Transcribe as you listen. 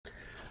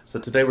So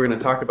today we're going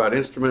to talk about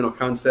instrumental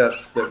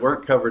concepts that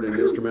weren't covered in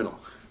instrumental.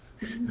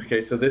 Okay,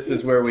 so this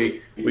is where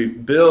we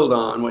build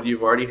on what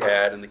you've already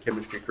had in the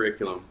chemistry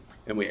curriculum,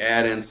 and we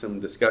add in some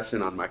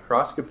discussion on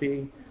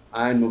microscopy,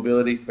 ion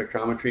mobility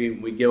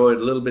spectrometry. We go a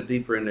little bit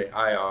deeper into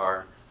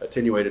IR,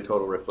 attenuated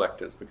total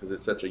reflectance, because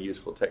it's such a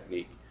useful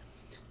technique.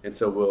 And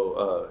so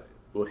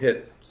we'll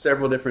hit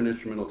several different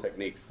instrumental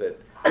techniques that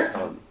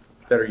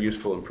are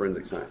useful in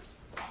forensic science.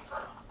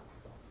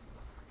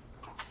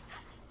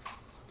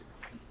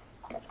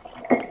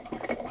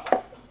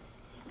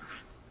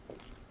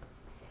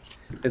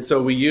 And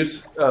so we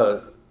use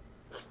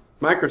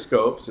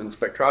microscopes and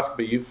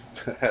spectroscopy. You've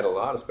had a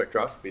lot of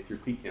spectroscopy through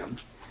CHEM,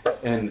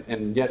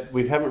 and yet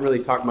we haven't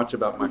really talked much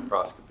about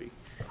microscopy.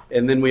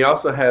 And then we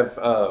also have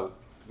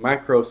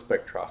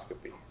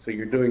microspectroscopy. So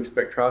you're doing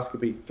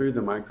spectroscopy through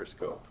the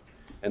microscope,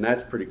 and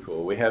that's pretty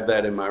cool. We have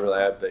that in my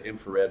lab, the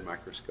infrared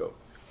microscope.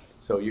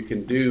 So you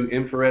can do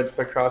infrared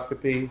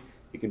spectroscopy,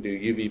 you can do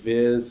UV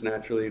vis,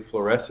 naturally,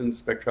 fluorescent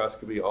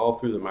spectroscopy, all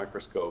through the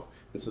microscope.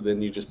 And so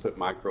then you just put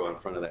micro in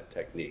front of that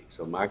technique.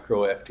 So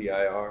micro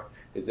FTIR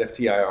is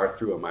FTIR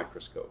through a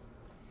microscope.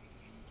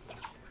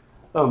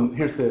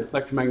 Here's the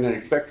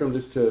electromagnetic spectrum,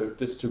 just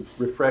to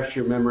refresh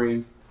your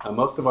memory.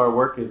 Most of our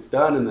work is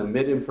done in the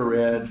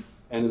mid-infrared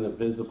and in the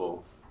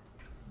visible.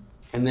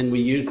 And then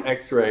we use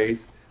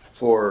X-rays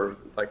for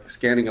like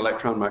scanning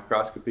electron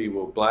microscopy.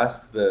 We'll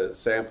blast the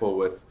sample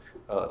with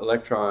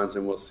electrons,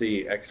 and we'll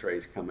see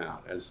X-rays come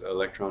out. As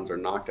electrons are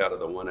knocked out of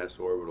the 1s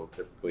orbital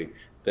typically,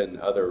 then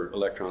other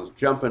electrons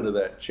jump into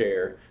that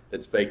chair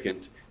that's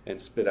vacant and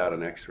spit out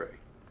an X-ray.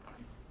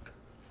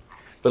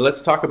 But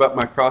let's talk about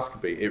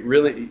microscopy. It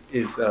really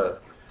is a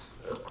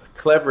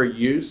clever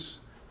use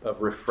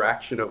of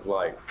refraction of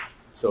light.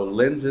 So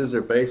lenses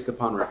are based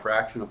upon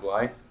refraction of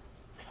light.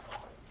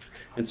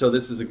 And so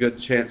this is a good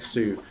chance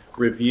to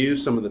review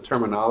some of the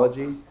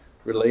terminology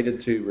related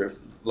to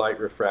light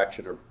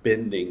refraction or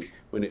bending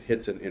when it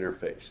hits an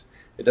interface.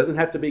 It doesn't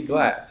have to be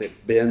glass.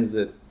 It bends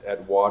at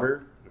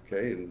water,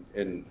 okay?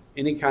 And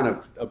any kind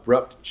of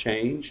abrupt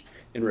change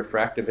in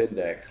refractive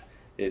index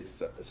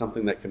is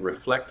something that can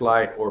reflect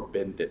light or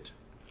bend it.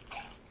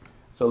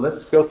 So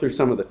let's go through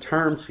some of the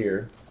terms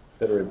here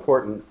that are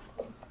important.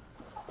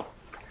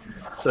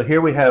 So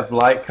here we have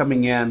light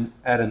coming in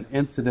at an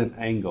incident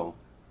angle,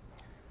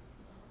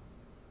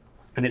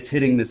 and it's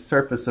hitting the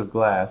surface of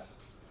glass.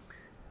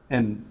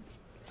 And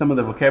some of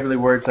the vocabulary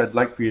words I'd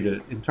like for you to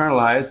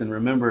internalize and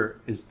remember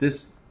is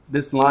this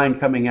line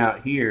coming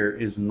out here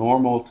is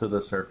normal to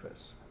the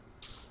surface.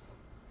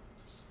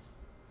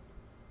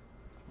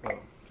 Oh,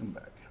 come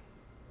back.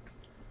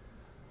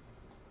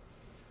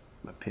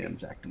 My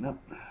pen's acting up.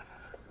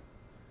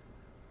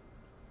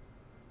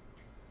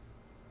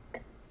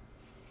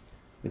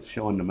 It's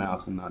showing the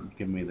mouse and not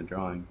giving me the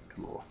drawing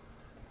tool.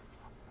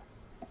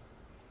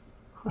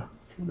 Huh, I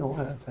don't know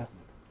why that's happening.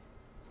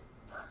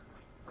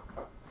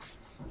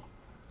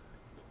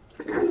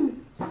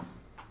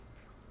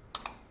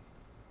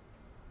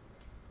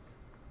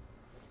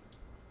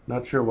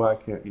 Not sure why I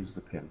can't use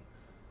the pen.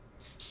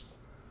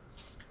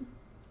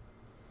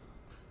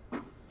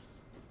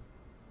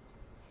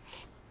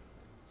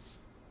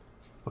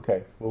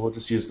 Okay, well, we'll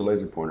just use the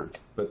laser pointer,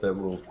 but that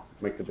will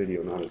make the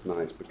video not as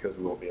nice because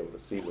we won't be able to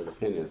see where the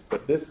pin is.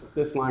 But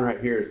this line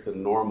right here is the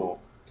normal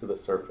to the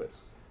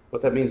surface.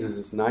 What that means is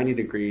it's 90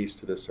 degrees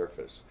to the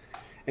surface.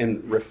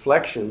 And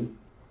reflection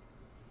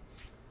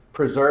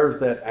preserves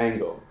that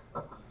angle.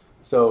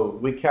 So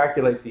we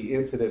calculate the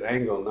incident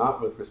angle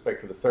not with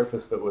respect to the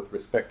surface, but with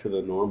respect to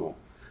the normal.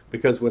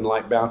 Because when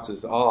light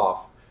bounces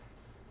off,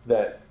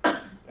 that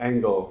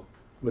angle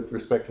with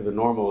respect to the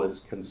normal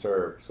is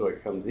conserved. So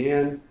it comes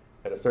in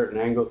at a certain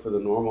angle to the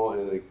normal,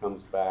 and then it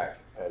comes back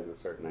at a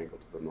certain angle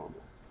to the normal.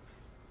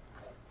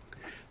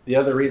 The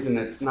other reason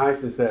it's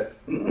nice is that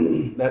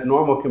that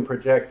normal can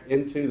project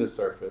into the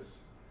surface.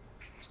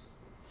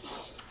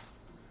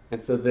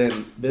 And so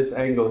then this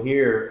angle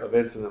here of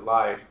incident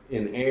light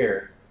in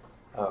air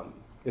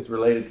is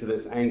related to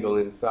this angle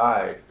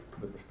inside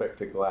with respect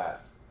to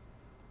glass.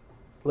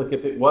 Look,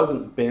 if it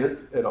wasn't bent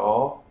at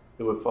all,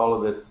 it would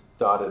follow this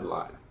dotted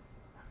line.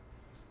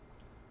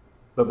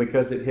 But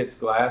because it hits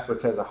glass,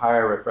 which has a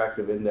higher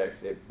refractive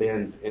index, it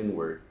bends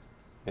inward,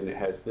 and it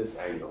has this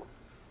angle.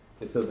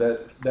 And so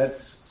that's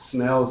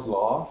Snell's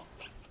law.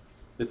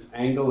 This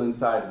angle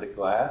inside the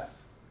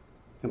glass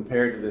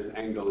compared to this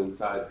angle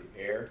inside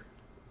the air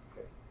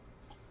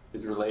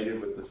is related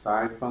with the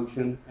sine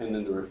function and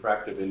then the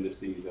refractive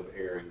indices of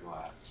air and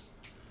glass.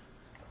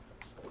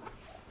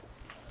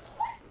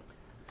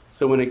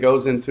 So when it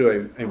goes into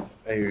a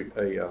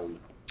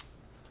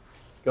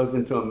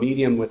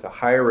medium with a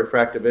higher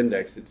refractive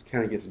index, it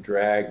kind of gets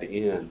dragged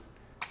in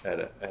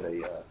at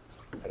a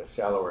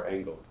shallower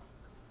angle.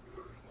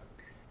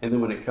 And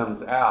then when it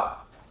comes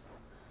out,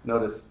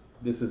 notice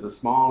this is a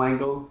small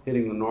angle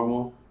hitting the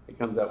normal. It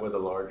comes out with a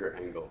larger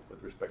angle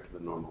with respect to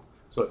the normal.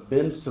 So it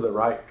bends to the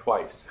right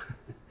twice.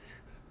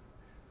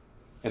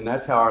 And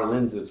that's how our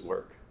lenses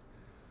work.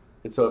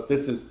 And so if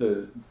this is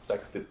the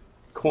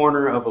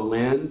corner of a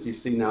lens, you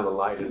see now the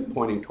light is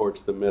pointing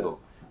towards the middle.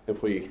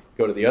 If we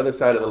go to the other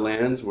side of the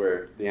lens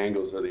where the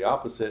angles are the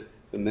opposite,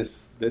 then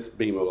this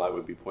beam of light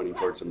would be pointing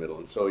towards the middle.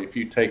 And so if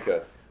you take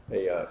a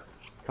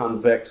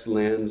convex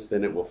lens,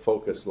 then it will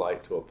focus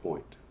light to a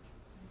point.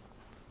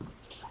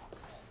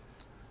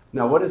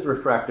 Now, what is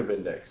refractive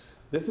index?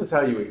 This is how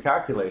you would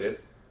calculate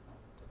it.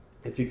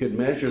 If you could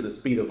measure the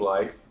speed of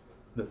light,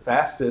 the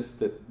fastest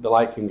that the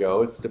light can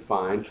go, it's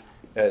defined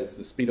as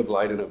the speed of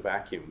light in a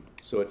vacuum.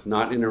 So it's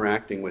not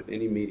interacting with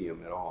any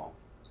medium at all.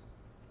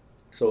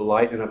 So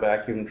light in a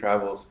vacuum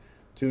travels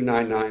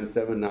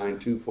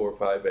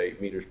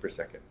 299792458 meters per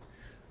second.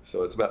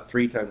 So it's about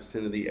 3 times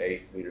 10 to the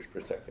 8 meters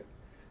per second.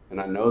 And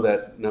I know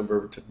that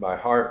number by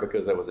heart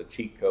because that was a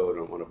cheat code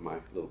on one of my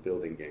little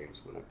building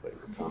games when I played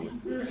with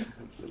Thomas. It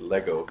was a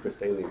Lego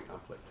Crystalline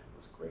Conflict. It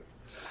was great.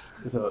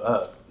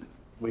 So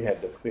we had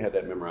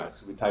that memorized.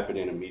 So we type it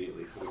in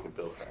immediately so we could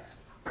build fast.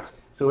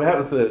 So that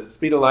was the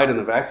speed of light in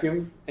the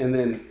vacuum. And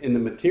then in the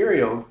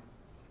material,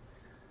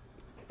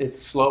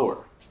 it's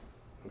slower.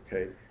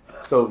 Okay.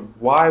 So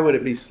why would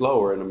it be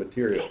slower in a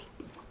material?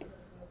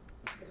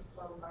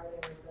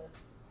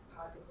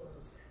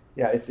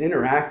 Yeah, it's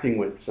interacting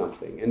with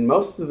something. And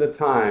most of the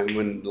time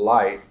when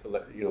light,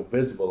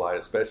 visible light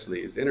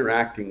especially, is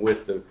interacting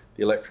with the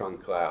electron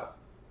cloud.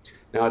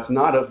 Now it's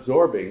not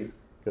absorbing,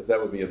 because that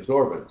would be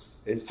absorbance.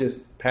 It's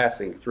just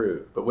passing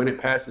through. But when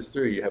it passes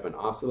through, you have an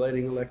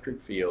oscillating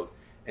electric field,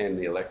 and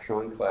the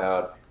electron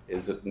cloud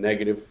is a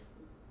negative,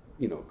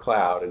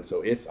 cloud, and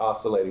so it's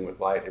oscillating with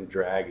light and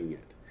dragging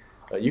it.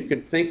 You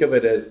could think of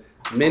it as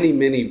many,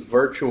 many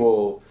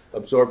virtual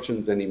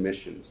absorptions and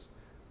emissions.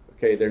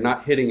 Okay, they're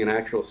not hitting an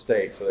actual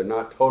state, so they're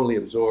not totally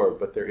absorbed,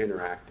 but they're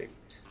interacting.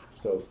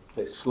 So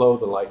they slow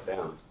the light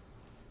down.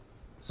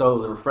 So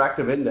the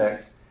refractive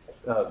index,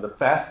 the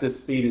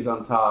fastest speed is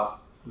on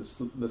top,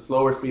 the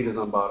slower speed is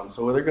on bottom,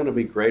 so they're going to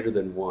be greater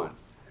than 1.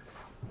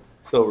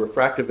 So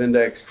refractive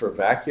index for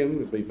vacuum, it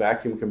would be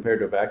vacuum compared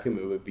to vacuum,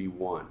 it would be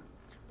 1.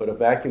 But a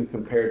vacuum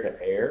compared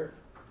to air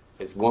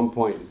is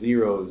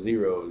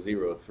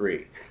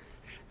 1.0003.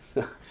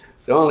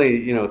 So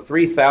only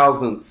 3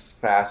 thousandths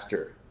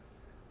faster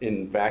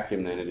in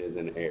vacuum than it is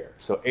in air.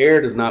 So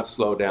air does not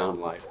slow down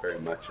light very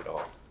much at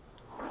all.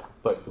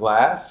 But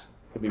glass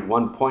could be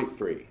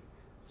 1.3,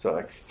 so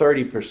like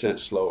 30%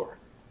 slower.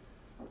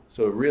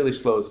 So it really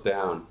slows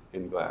down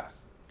in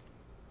glass.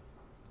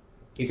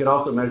 You could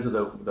also measure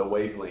the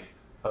wavelength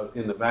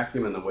in the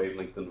vacuum and the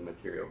wavelength in the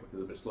material,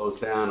 because if it slows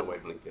down, the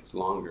wavelength gets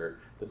longer.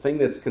 The thing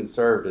that's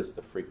conserved is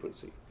the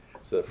frequency.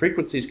 So the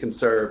frequency is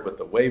conserved, but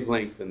the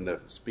wavelength and the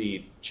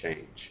speed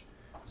change.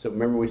 So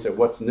remember we said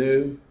what's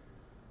new?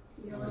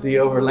 C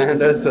over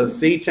lambda. So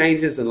C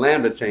changes and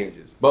lambda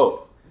changes,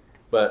 both.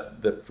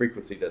 But the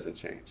frequency doesn't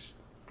change.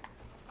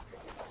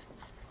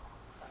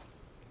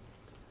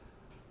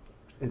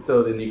 And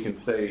so then you can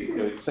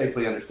say,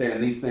 safely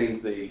understand these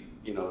things, the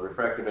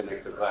refractive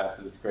index of glass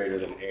is greater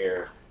than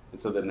air,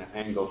 and so then the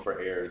angle for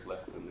air is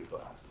less than the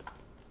glass.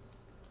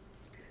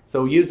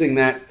 So using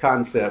that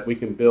concept, we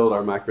can build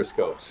our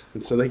microscopes.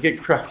 And so they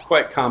get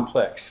quite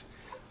complex.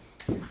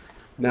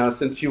 Now,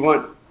 since you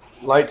want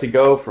light to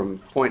go from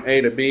point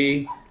A to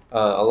B,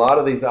 a lot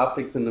of these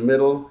optics in the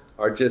middle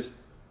are just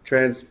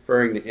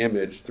transferring the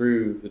image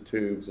through the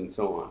tubes and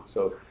so on.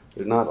 So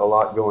there's not a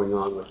lot going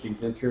on with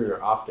these interior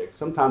optics.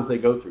 Sometimes they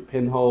go through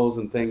pinholes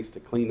and things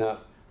to clean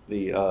up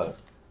the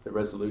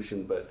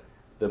resolution, but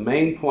the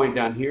main point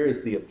down here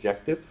is the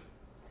objective,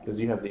 because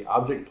you have the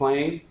object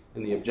plane,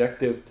 and the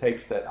objective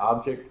takes that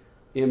object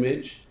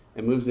image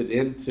and moves it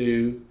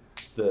into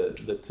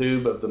the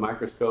tube of the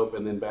microscope,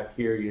 and then back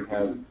here you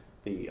have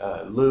the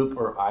loop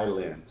or eye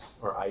lens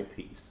or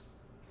eyepiece.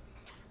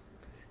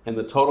 And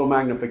the total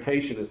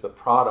magnification is the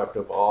product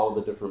of all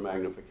the different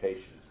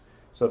magnifications.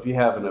 So if you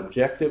have an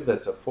objective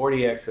that's a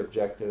 40x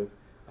objective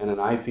and an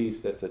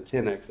eyepiece that's a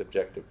 10x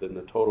objective, then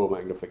the total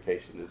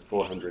magnification is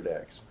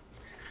 400x.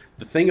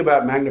 The thing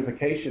about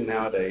magnification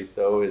nowadays,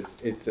 though, is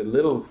it's a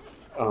little,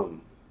 I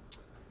don't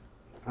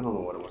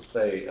know what I want to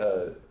say,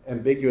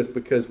 ambiguous,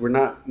 because we're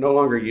no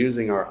longer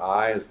using our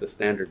eye as the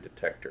standard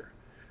detector.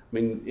 I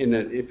mean,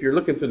 if you're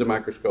looking through the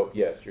microscope,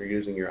 yes, you're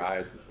using your eye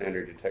as the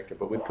standard detector,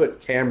 but we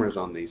put cameras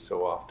on these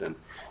so often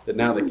that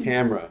now the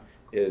camera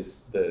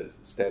is the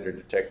standard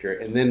detector,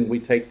 and then we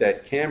take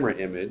that camera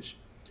image,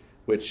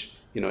 which,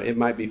 it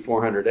might be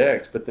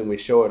 400x, but then we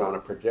show it on a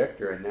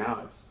projector, and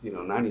now it's,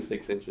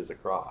 96 inches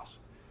across.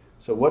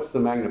 So what's the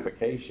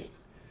magnification?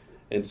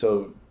 And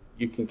so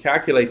you can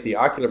calculate the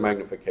ocular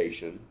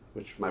magnification,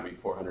 which might be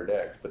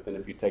 400x, but then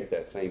if you take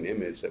that same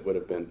image that would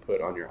have been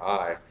put on your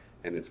eye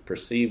and its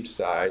perceived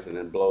size and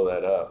then blow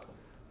that up,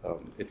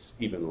 it's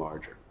even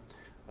larger.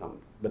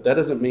 But that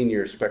doesn't mean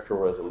your spectral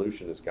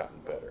resolution has gotten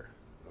better,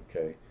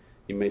 okay?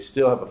 You may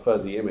still have a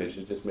fuzzy image,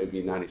 it just may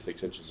be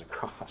 96 inches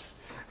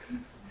across.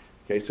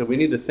 Okay, so we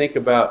need to think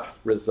about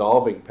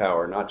resolving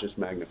power, not just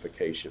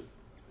magnification.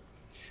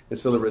 And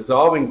so the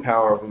resolving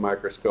power of a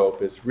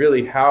microscope is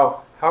really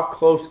how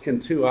close can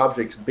two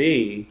objects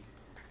be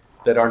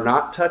that are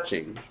not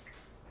touching,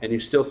 and you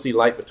still see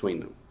light between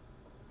them.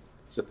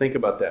 So think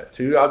about that.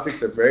 Two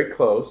objects are very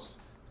close.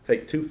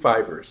 Take two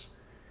fibers.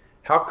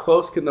 How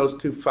close can those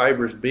two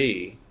fibers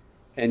be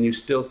and you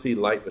still see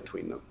light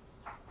between them?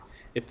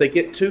 If they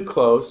get too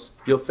close,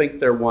 you'll think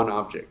they're one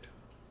object.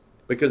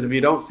 Because if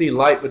you don't see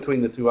light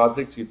between the two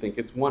objects, you think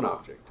it's one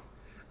object.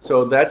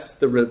 So that's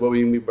what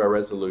we mean by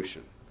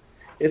resolution.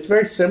 It's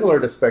very similar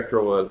to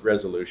spectral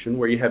resolution,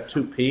 where you have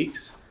two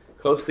peaks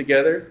close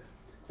together,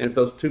 and if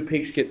those two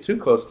peaks get too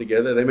close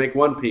together, they make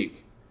one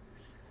peak.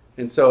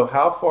 And so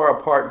how far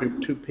apart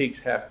do two peaks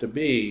have to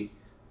be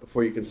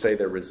before you can say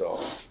they're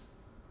resolved?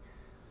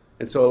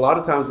 And so a lot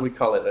of times we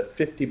call it a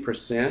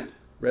 50%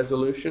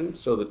 resolution,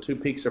 so the two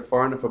peaks are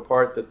far enough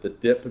apart that the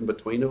dip in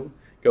between them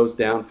goes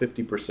down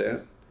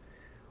 50%.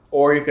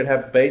 Or you could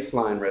have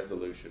baseline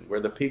resolution, where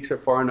the peaks are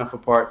far enough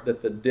apart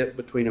that the dip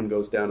between them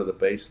goes down to the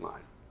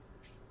baseline.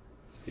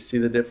 You see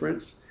the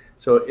difference?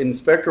 So in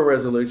spectral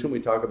resolution, we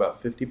talk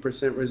about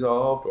 50%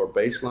 resolved or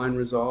baseline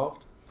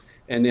resolved.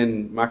 And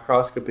in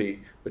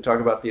microscopy, we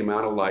talk about the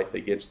amount of light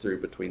that gets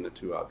through between the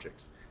two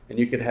objects. And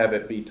you could have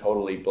it be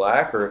totally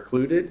black or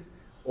occluded,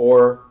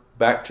 or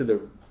back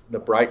to the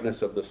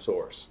brightness of the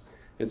source.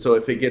 And so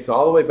if it gets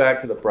all the way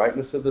back to the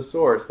brightness of the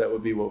source, that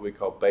would be what we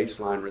call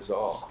baseline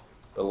resolve.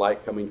 The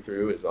light coming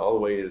through is all the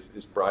way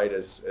as bright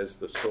as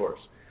the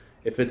source.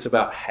 If it's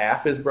about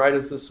half as bright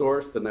as the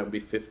source, then that would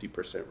be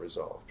 50%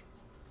 resolved.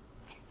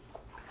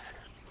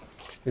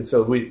 And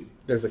so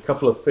there's a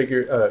couple of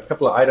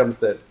items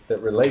that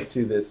relate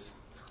to this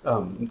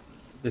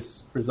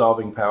this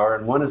resolving power,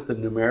 and one is the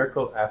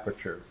numerical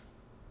aperture,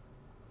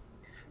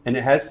 and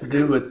it has to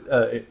do with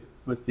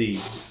the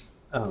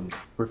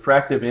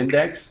refractive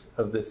index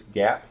of this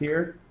gap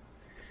here,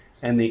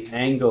 and the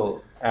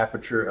angle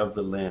aperture of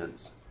the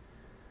lens.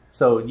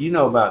 So you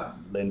know about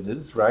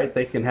lenses, right?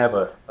 They can have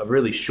a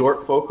really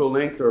short focal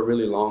length or a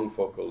really long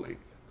focal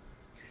length.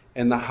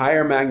 And the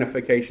higher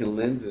magnification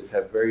lenses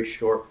have very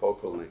short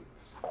focal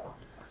lengths.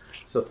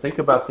 So think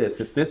about this.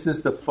 If this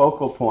is the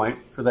focal point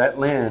for that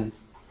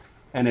lens,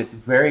 and it's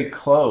very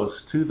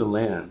close to the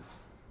lens,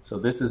 so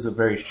this is a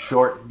very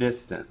short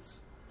distance,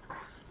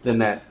 then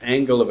that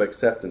angle of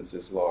acceptance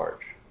is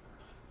large.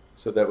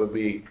 So that would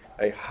be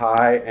a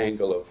high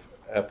angle of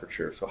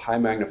aperture. So high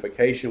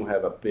magnification will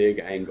have a big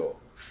angle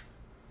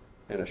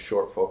and a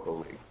short focal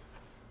length.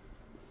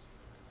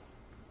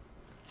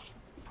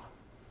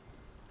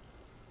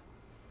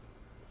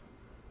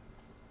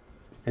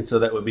 And so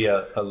that would be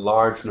a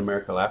large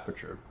numerical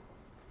aperture.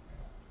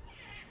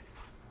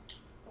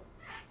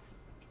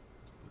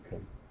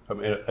 Okay. I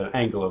mean, an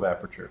angle of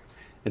aperture.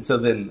 And so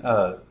then,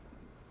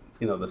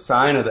 the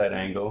sine of that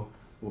angle,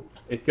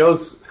 it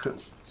goes,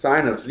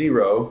 sine of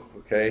 0,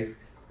 okay,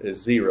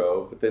 is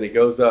 0, but then it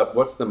goes up.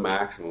 What's the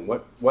maximum?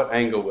 What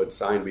angle would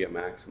sine be a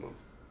maximum?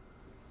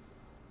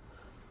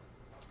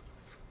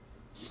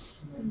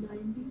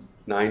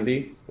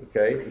 90,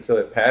 okay, and so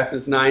it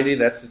passes 90,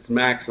 that's its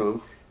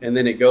maximum, and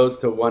then it goes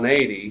to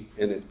 180,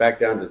 and it's back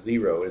down to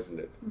 0, isn't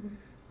it? Mm-hmm.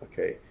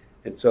 Okay,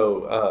 and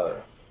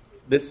so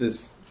this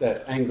is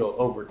that angle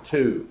over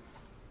 2.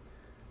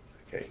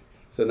 Okay,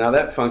 so now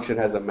that function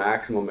has a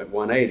maximum at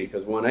 180,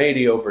 because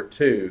 180 over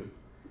 2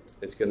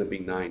 is going to be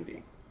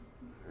 90,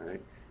 all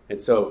right?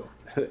 And so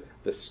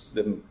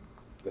the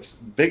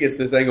biggest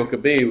this angle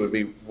could be would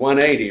be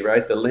 180,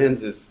 right? The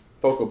lens's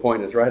focal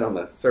point is right on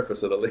the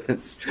surface of the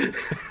lens.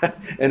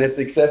 And it's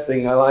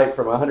accepting a light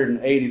from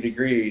 180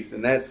 degrees,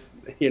 and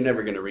you're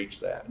never going to reach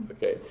that,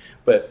 okay?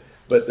 But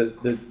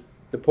the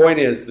point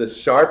is, the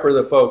sharper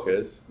the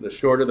focus, the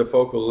shorter the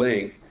focal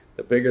length,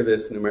 the bigger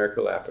this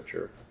numerical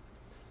aperture,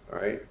 all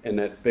right? And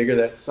that bigger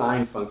that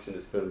sine function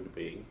is going to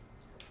be,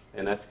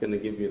 and that's going to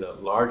give you the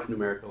large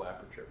numerical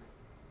aperture.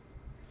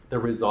 The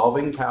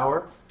resolving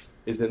power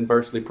is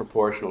inversely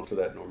proportional to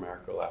that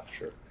numerical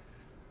aperture.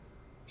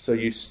 So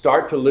you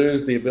start to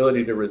lose the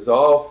ability to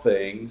resolve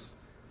things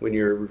when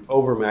you're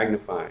over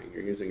magnifying.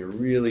 You're using a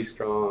really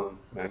strong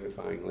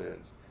magnifying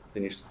lens.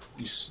 Then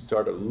you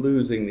start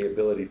losing the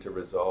ability to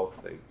resolve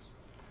things.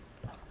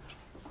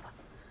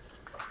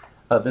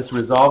 This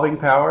resolving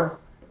power,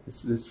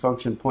 this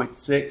function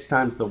 0.6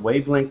 times the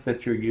wavelength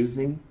that you're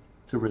using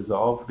to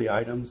resolve the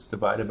items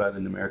divided by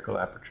the numerical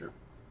aperture.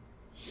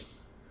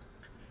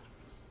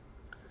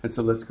 And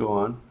so let's go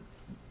on.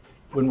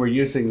 When we're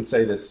using,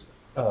 say, this,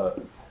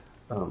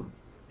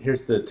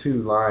 here's the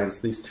two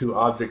lines. These two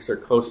objects are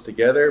close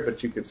together,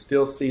 but you can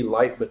still see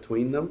light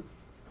between them.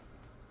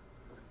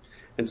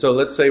 And so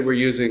let's say we're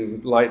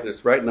using light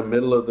that's right in the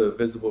middle of the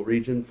visible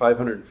region,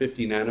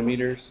 550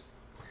 nanometers.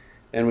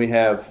 And we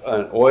have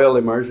an oil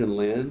immersion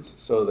lens,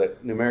 so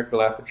that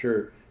numerical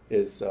aperture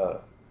is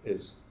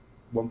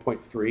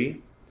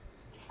 1.3.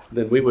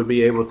 Then we would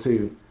be able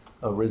to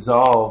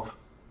resolve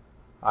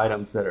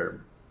items that are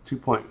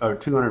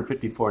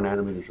 254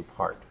 nanometers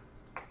apart.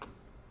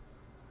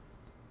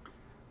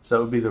 So it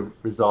would be the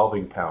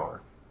resolving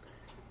power.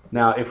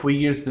 Now, if we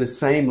use the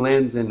same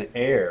lens in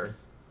air,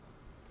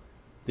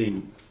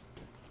 the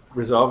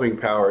resolving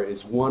power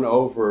is 1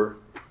 over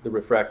the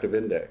refractive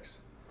index.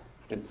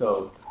 And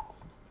so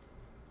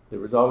The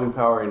resolving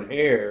power in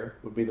air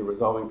would be the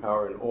resolving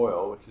power in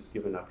oil, which is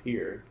given up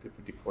here,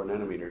 254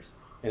 nanometers,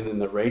 and then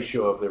the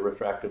ratio of the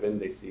refractive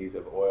indices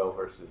of oil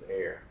versus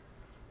air.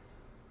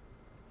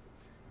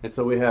 And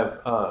so we have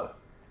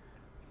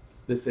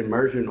this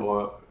immersion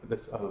oil,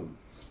 this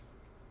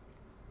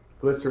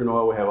glycerin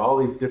oil. We have all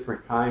these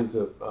different kinds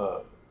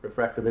of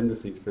refractive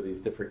indices for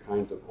these different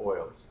kinds of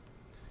oils.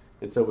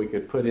 And so we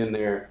could put in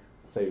there,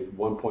 say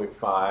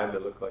 1.5,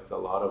 that look like a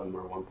lot of them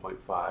are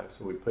 1.5.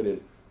 So we put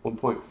in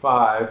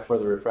 1.5 for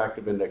the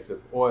refractive index of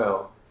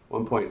oil,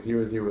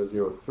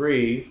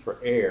 1.0003 for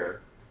air,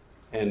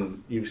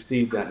 and you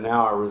see that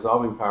now our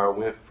resolving power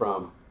went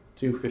from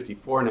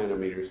 254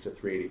 nanometers to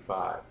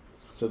 385.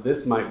 So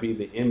this might be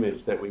the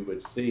image that we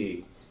would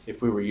see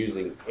if we were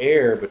using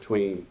air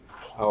between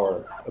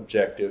our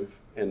objective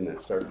and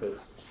the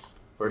surface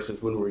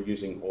versus when we're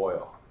using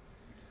oil.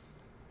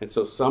 And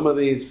so some of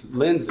these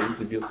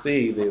lenses, if you'll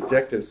see, the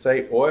objectives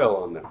say oil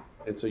on them.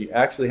 And so you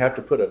actually have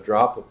to put a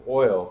drop of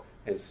oil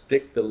and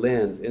stick the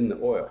lens in the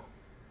oil,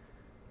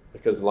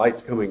 because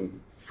light's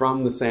coming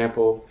from the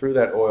sample through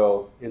that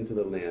oil into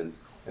the lens,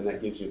 and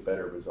that gives you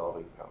better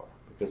resolving power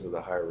because of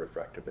the higher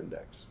refractive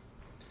index.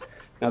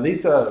 Now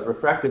these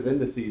refractive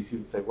indices, you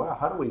would say, wow,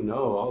 how do we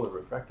know all the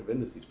refractive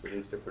indices for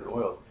these different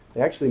oils?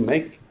 They actually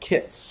make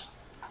kits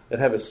that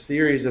have a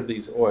series of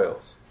these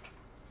oils.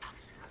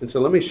 And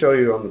so let me show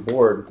you on the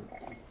board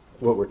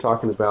what we're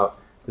talking about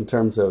in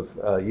terms of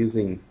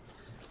using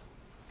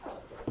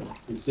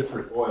these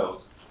different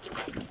oils.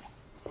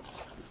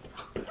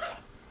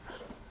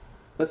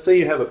 Let's say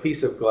you have a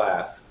piece of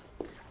glass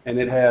and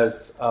it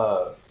has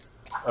a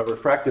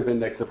refractive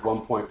index of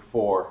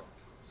 1.4.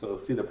 So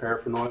see the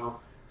paraffin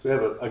oil? So we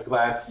have a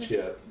glass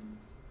chip.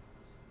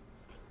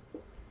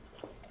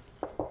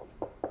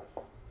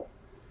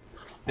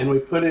 And we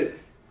put it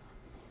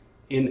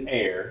in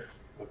air,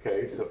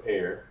 okay, so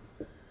air.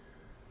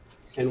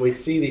 And we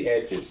see the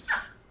edges.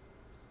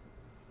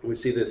 We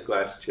see this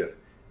glass chip.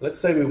 Let's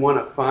say we want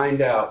to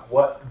find out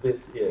what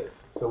this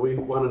is. So we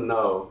want to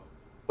know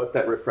what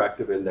that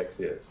refractive index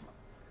is.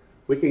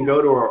 We can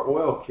go to our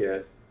oil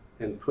kit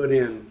and put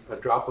in a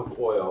drop of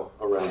oil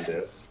around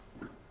this.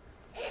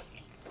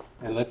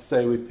 And let's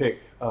say we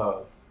pick,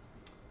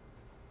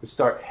 we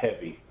start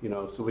heavy, you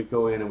know, so we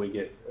go in and we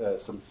get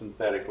some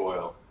synthetic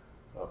oil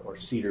or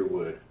cedar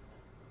wood.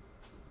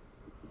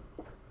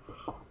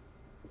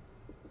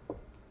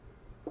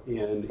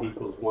 And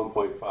equals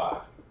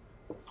 1.5.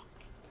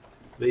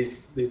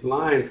 These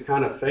lines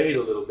kind of fade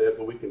a little bit,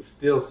 but we can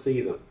still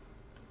see them.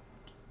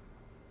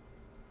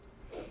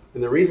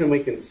 And the reason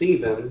we can see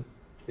them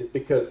is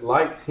because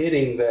light's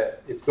hitting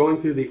that, it's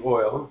going through the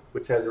oil,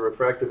 which has a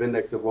refractive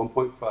index of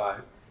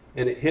 1.5,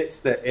 and it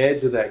hits the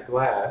edge of that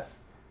glass,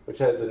 which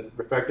has a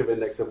refractive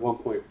index of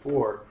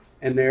 1.4,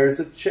 and there's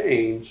a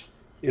change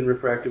in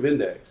refractive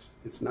index.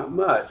 It's not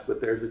much,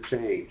 but there's a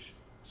change.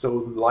 So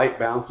light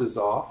bounces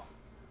off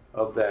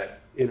of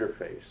that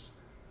interface.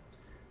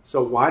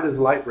 So why does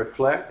light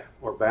reflect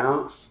or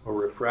bounce or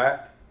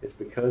refract? It's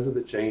because of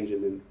the change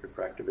in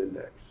refractive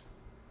index.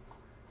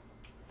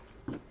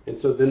 And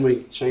so then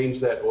we change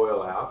that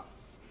oil out,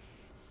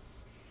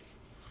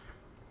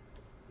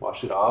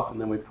 wash it off, and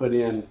then we put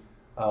in,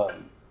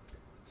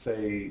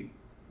 say,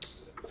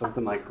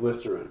 something like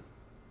glycerin.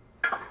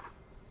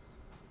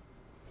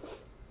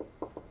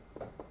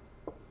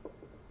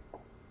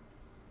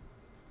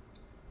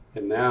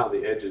 And now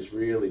the edges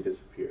really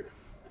disappear.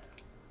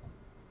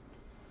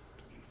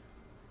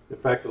 In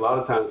fact, a lot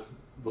of times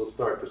we'll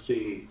start to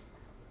see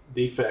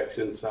defects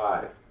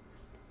inside,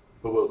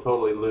 but we'll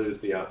totally lose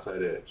the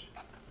outside edge.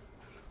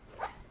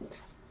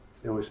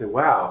 And we say,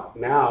 wow,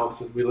 now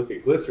since we look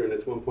at glycerin,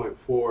 it's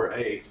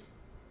 1.48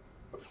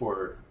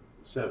 or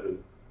 4.7.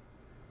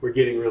 We're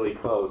getting really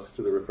close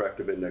to the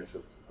refractive index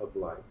of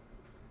light,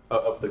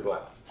 of the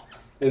glass.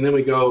 And then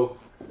we go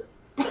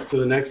to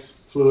the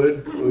next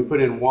fluid, and we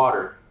put in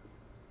water.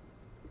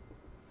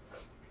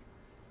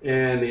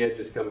 And the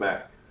edges come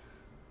back.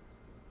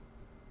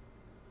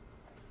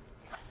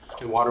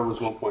 And water was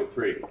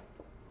 1.3.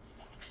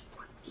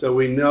 So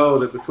we know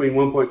that between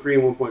 1.3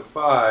 and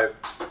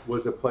 1.5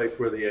 was a place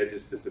where the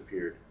edges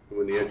disappeared. And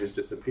when the edges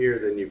disappear,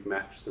 then you've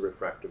matched the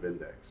refractive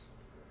index.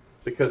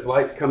 Because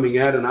light's coming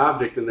at an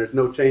object and there's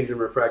no change in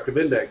refractive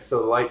index, so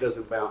the light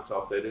doesn't bounce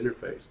off that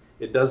interface.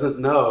 It doesn't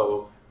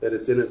know that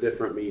it's in a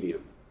different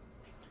medium.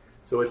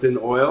 So it's in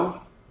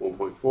oil,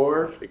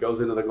 1.4. It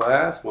goes into the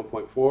glass,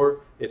 1.4.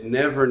 It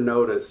never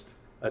noticed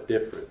a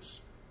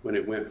difference when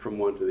it went from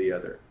one to the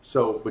other.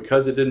 So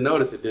because it didn't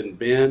notice, it didn't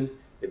bend,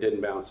 it didn't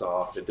bounce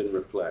off, it didn't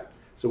reflect.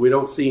 So we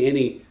don't see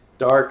any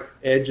dark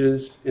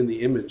edges in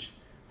the image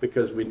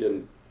because we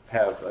didn't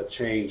have a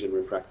change in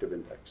refractive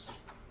index.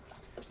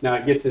 Now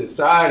it gets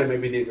inside and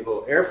maybe these are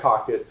little air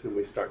pockets and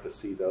we start to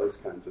see those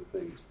kinds of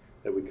things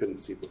that we couldn't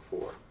see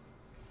before.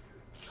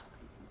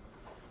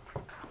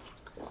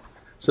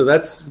 So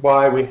that's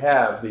why we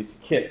have these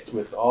kits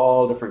with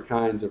all different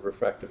kinds of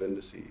refractive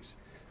indices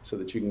so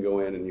that you can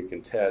go in and you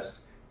can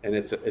test. And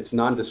it's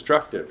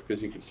non-destructive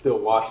because you can still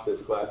wash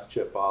this glass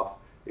chip off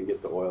and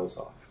get the oils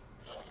off.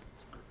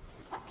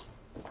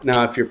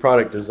 Now, if your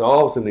product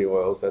dissolves in the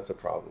oils, that's a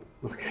problem.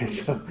 Okay,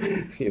 so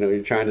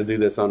you're trying to do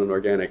this on an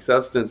organic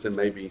substance, and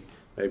maybe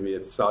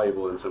it's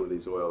soluble in some of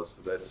these oils.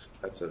 So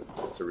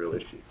that's a real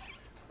issue.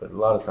 But a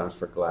lot of times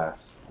for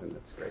glass, and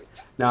that's great.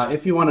 Now,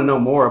 if you want to know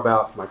more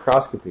about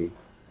microscopy,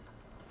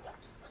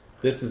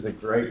 this is a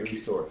great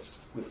resource.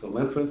 It's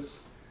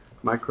Olympus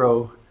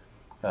the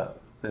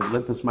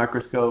Olympus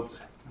microscopes.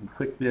 You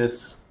click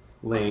this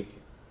link.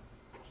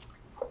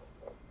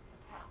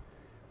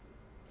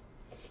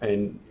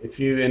 And if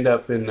you end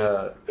up in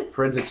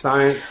forensic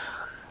science,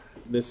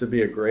 this would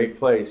be a great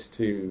place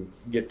to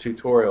get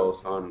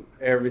tutorials on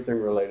everything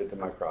related to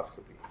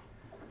microscopy.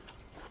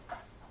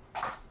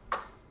 So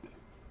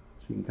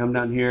you can come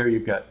down here,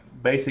 you've got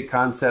basic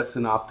concepts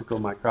in optical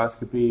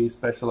microscopy,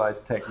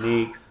 specialized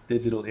techniques,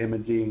 digital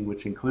imaging,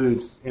 which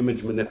includes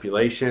image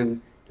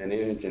manipulation and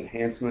image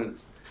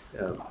enhancement.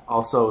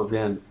 Also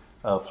then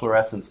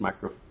fluorescence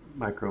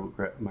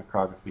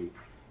micrography.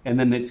 And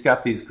then it's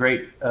got these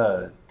great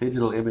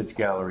digital image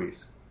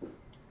galleries.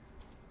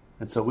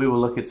 And so we will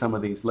look at some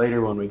of these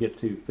later when we get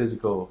to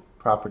physical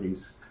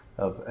properties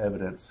of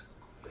evidence.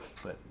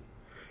 But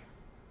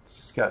it's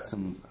just got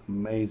some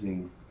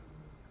amazing,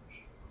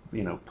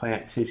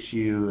 plant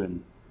tissue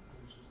and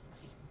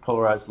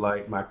polarized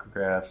light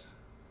micrographs.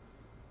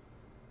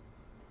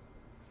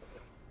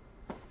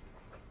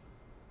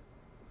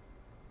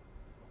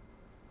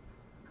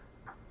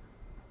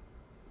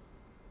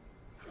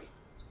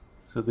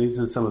 So these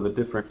are some of the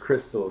different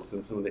crystals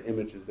and some of the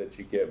images that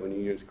you get when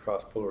you use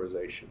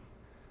cross-polarization.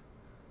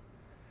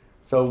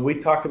 So we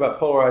talked about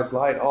polarized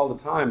light all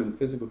the time in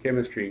physical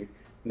chemistry.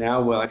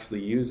 Now we'll actually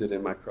use it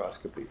in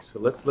microscopy. So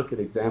let's look at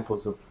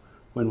examples of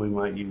when we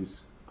might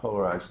use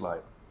polarized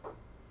light.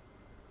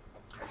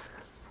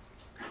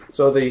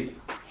 So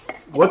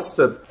what's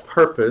the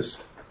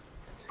purpose?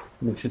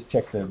 Let me just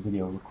check the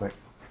video real quick.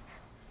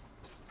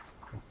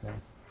 Okay.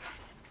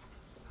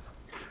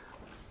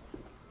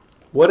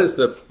 What is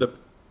the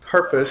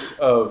purpose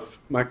of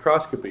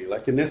microscopy?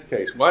 Like in this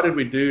case, why did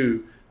we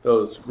do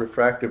those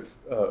refractive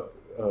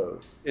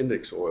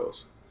index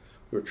oils?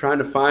 We were trying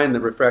to find the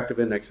refractive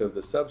index of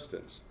the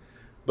substance.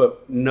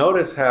 But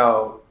notice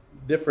how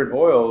different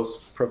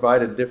oils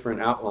provided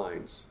different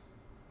outlines.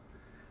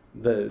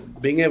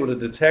 Being able to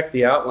detect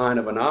the outline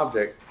of an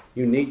object,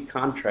 you need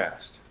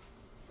contrast.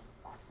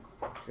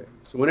 Okay.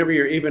 So whenever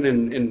you're even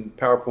in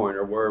PowerPoint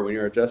or Word, when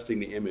you're adjusting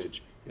the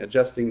image,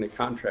 adjusting the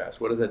contrast,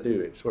 what does that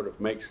do? It sort of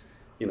makes,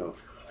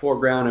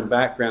 foreground and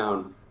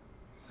background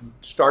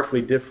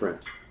starkly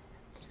different.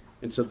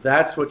 And so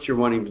that's what you're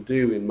wanting to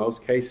do in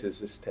most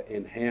cases, is to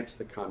enhance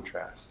the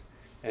contrast.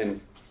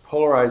 And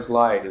polarized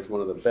light is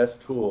one of the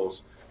best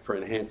tools for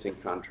enhancing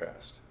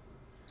contrast.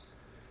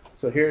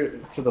 So here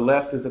to the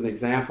left is an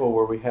example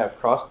where we have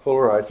cross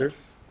polarizers.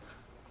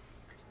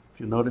 If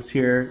you notice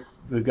here,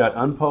 we've got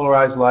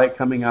unpolarized light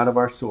coming out of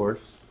our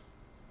source.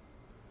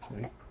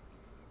 Okay.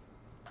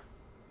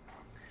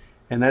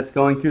 And that's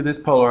going through this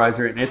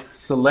polarizer, and it's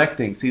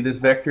selecting. See this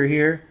vector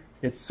here?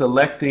 It's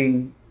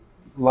selecting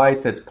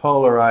light that's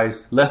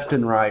polarized left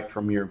and right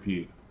from your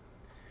view.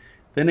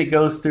 Then it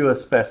goes through a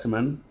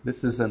specimen.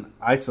 This is an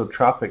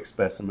isotropic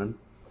specimen,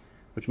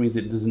 which means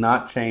it does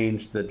not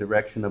change the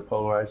direction of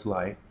polarized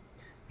light.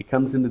 It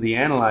comes into the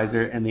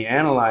analyzer, and the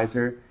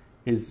analyzer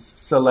is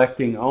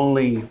selecting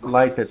only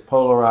light that's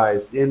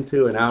polarized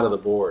into and out of the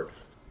board.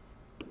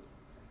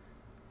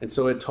 And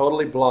so it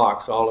totally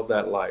blocks all of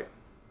that light.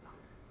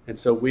 And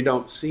so we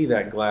don't see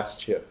that glass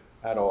chip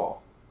at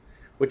all,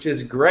 which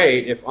is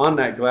great if on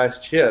that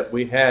glass chip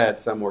we had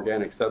some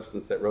organic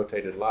substance that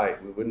rotated light.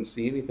 We wouldn't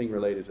see anything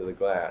related to the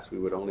glass. We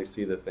would only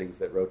see the things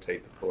that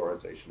rotate the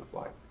polarization of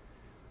light.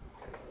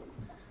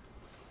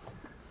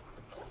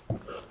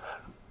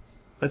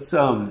 Let's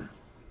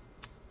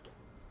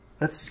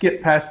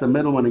skip past the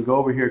middle one and go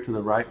over here to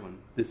the right one.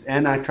 This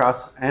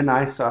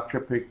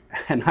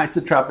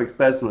anisotropic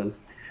specimen.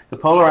 The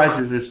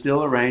polarizers are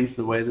still arranged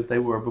the way that they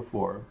were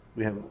before.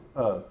 We have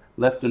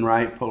left and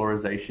right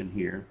polarization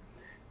here,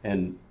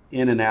 and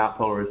in and out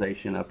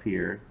polarization up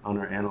here on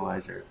our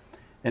analyzer.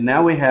 And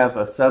now we have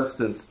a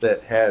substance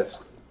that has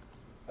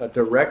a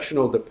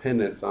directional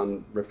dependence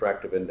on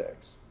refractive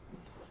index.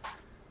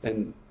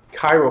 And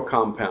chiral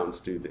compounds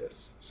do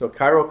this. So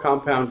chiral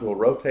compounds will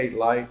rotate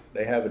light.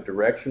 They have a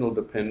directional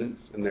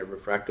dependence in their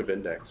refractive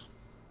index.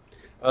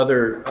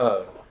 Other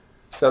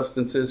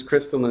substances,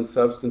 crystalline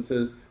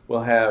substances,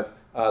 will have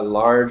a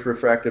large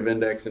refractive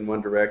index in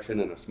one direction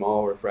and a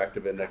small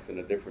refractive index in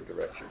a different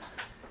direction.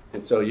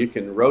 And so you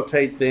can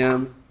rotate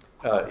them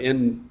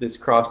in this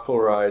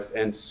cross-polarized,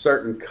 and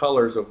certain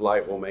colors of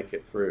light will make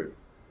it through.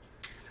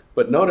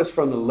 But notice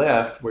from the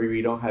left, where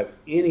you don't have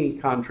any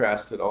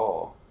contrast at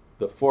all,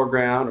 the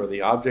foreground or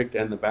the object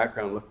and the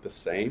background look the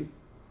same.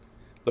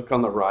 Look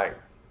on the right.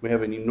 We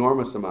have an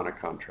enormous amount of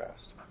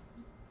contrast.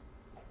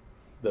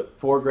 The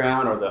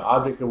foreground or the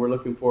object that we're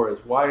looking for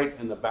is white,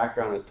 and the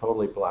background is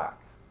totally black.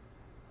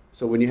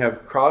 So when you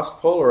have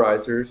crossed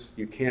polarizers,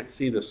 you can't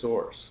see the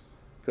source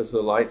because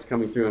the light's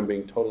coming through and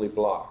being totally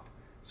blocked.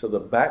 So the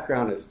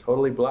background is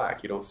totally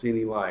black. You don't see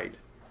any light.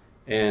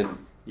 And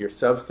your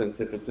substance,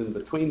 if it's in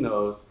between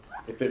those,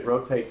 if it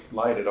rotates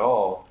light at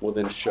all, will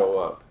then show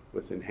up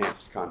with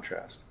enhanced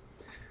contrast.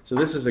 So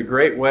this is a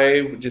great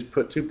way. We just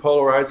put two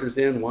polarizers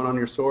in, one on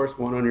your source,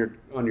 one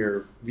on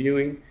your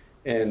viewing,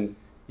 and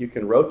you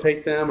can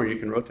rotate them or you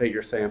can rotate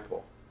your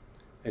sample,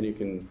 and you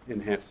can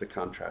enhance the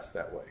contrast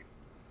that way.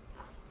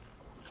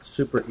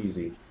 Super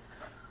easy.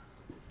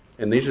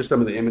 And these are some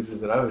of the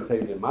images that I would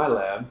take in my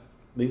lab.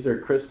 These are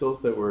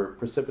crystals that were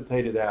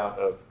precipitated out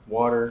of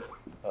water,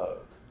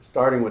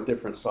 starting with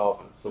different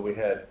solvents. So we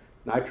had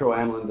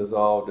nitroaniline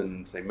dissolved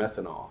in, say,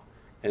 methanol,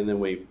 and then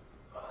we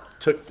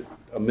took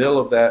a mil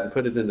of that and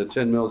put it into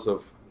 10 mils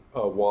of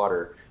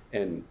water,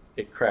 and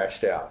it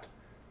crashed out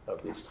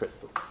of these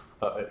crystals.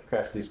 It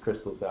crashed these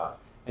crystals out,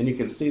 and you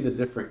can see the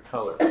different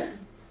colors.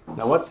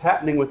 Now, what's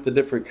happening with the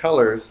different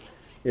colors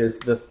is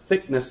the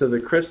thickness of the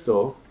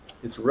crystal.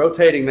 It's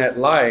rotating that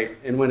light,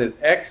 and when it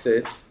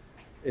exits,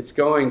 it's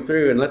going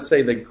through. And let's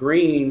say the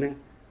green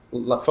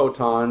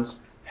photons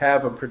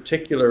have a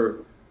particular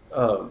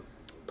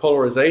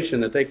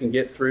polarization that they can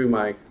get through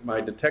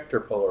my detector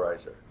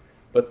polarizer.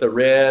 But the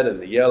red and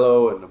the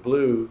yellow and the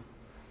blue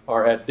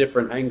are at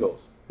different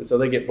angles, and so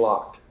they get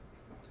blocked.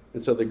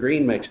 And so the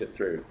green makes it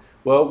through.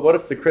 Well, what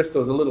if the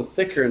crystal is a little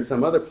thicker in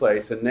some other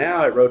place, and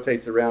now it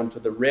rotates around to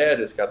the red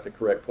has got the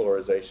correct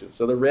polarization.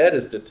 So the red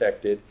is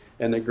detected,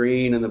 and the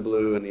green and the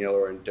blue and the yellow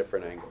are in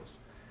different angles.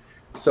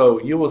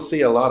 So you will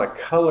see a lot of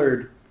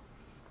colored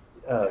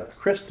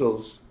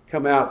crystals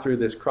come out through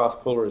this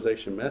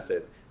cross-polarization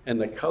method, and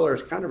the color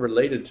is kind of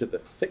related to the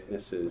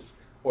thicknesses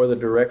or the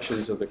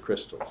directions of the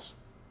crystals.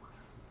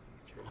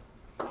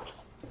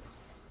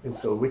 And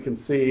so we can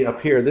see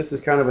up here, this is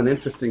kind of an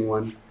interesting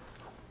one.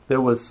 There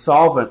was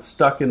solvent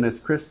stuck in this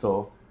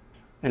crystal,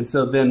 and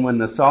so then when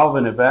the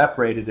solvent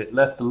evaporated, it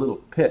left a little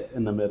pit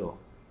in the middle.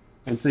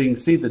 And so you can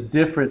see the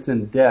difference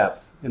in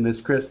depth in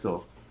this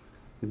crystal.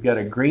 You've got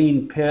a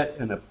green pit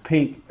and a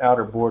pink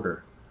outer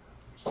border.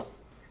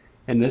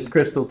 And this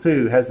crystal,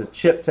 too, has a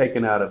chip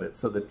taken out of it.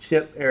 So the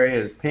chip area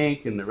is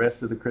pink and the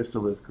rest of the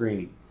crystal is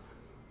green.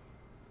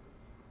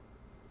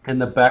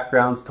 And the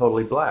background's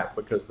totally black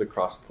because of the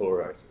cross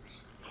polarizers.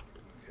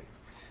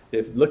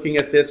 If looking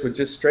at this with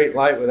just straight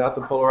light without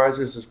the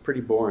polarizers is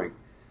pretty boring.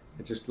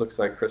 It just looks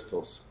like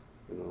crystals,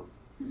 you know.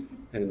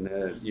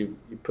 And you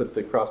put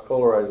the cross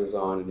polarizers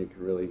on, and you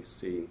can really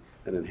see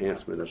an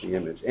enhancement of the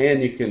image.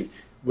 And you can,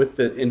 with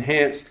the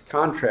enhanced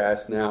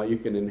contrast now, you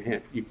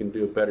can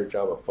do a better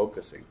job of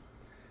focusing.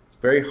 It's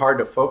very hard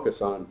to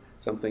focus on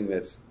something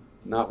that's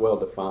not well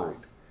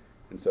defined.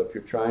 And so if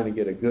you're trying to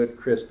get a good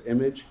crisp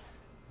image,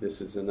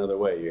 this is another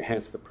way. You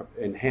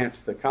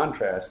enhance the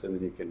contrast, and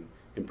then you can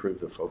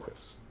improve the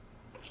focus.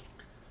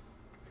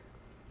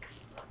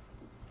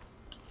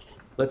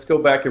 Let's go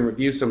back and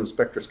review some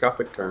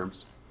spectroscopic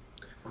terms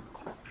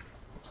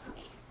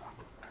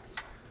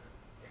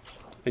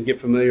and get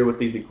familiar with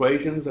these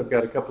equations. I've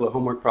got a couple of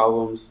homework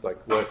problems, like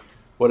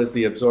what is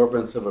the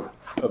absorbance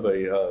of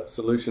a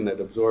solution that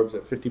absorbs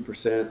at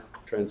 50%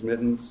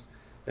 transmittance,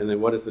 and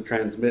then what is the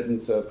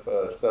transmittance of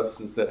a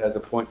substance that has a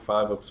 0.5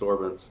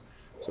 absorbance.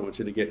 So I want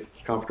you to get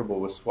comfortable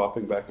with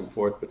swapping back and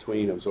forth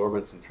between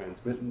absorbance and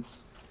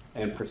transmittance.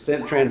 And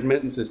percent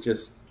transmittance is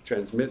just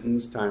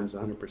transmittance times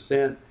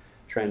 100%.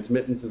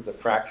 Transmittance is a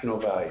fractional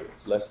value.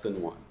 It's less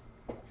than 1.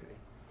 Okay.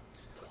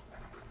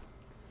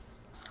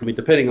 I mean,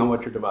 depending on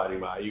what you're dividing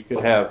by, you could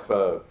have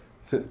a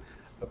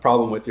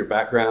problem with your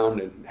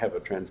background and have a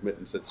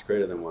transmittance that's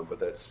greater than 1, but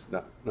that's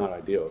not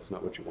ideal. It's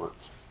not what you want.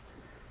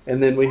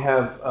 And then we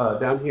have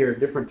down here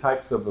different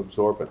types of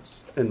absorbance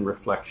and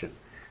reflection.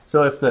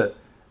 So if the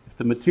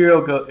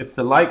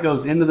light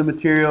goes into the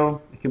material,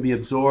 it can be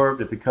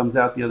absorbed. If it comes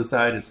out the other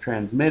side, it's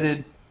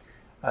transmitted.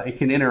 It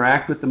can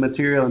interact with the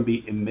material and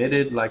be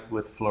emitted, like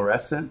with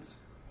fluorescence.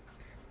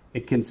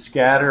 It can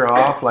scatter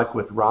off, like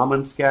with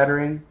Raman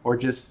scattering, or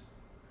just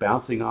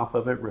bouncing off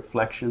of it,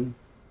 reflection.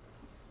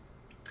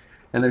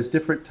 And there's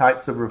different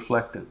types of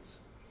reflectance.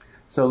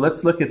 So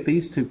let's look at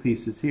these two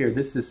pieces here.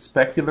 This is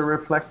specular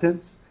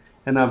reflectance,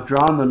 and I've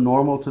drawn the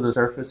normal to the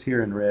surface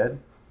here in red.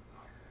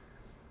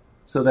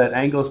 So that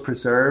angle is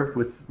preserved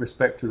with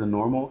respect to the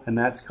normal, and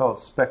that's called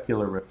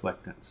specular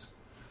reflectance.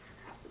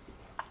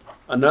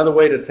 Another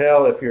way to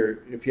tell if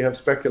you have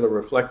specular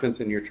reflectance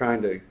and you're trying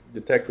to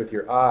detect with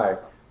your eye,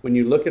 when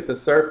you look at the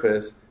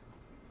surface,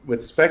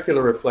 with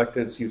specular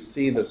reflectance, you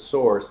see the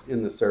source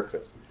in the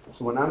surface.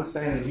 So when I'm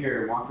standing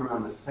here and walking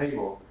around this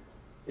table,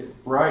 it's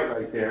bright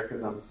right there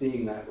because I'm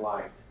seeing that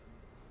light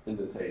in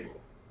the table.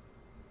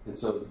 And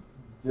so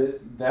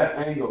that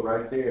angle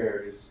right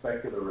there is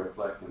specular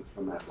reflectance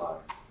from that light.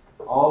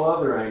 All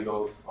other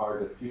angles are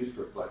diffuse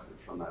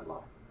reflectance from that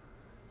light.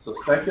 So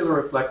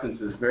specular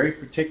reflectance is very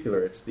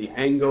particular. It's the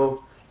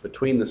angle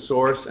between the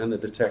source and the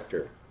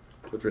detector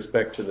with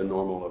respect to the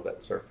normal of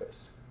that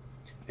surface.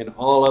 And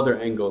all other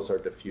angles are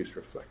diffuse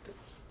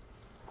reflectance.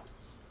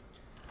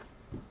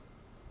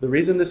 The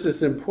reason this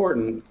is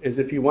important is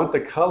if you want the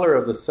color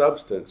of the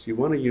substance, you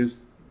want to use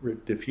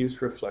diffuse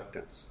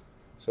reflectance.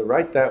 So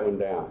write that one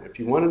down. If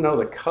you want to know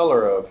the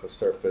color of a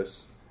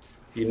surface,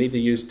 you need to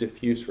use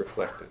diffuse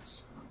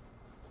reflectance.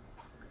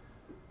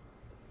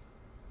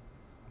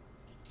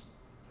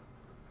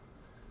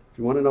 If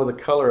you want to know the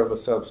color of a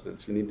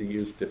substance, you need to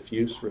use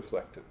diffuse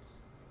reflectance.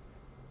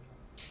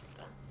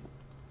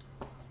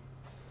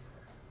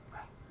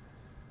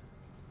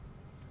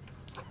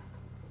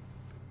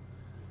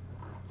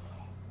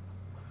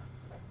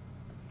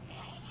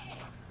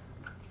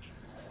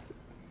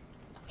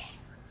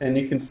 And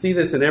you can see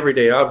this in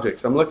everyday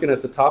objects. I'm looking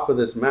at the top of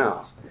this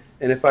mouse.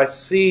 And if I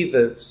see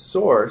the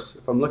source,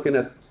 if I'm looking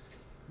at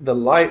the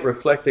light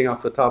reflecting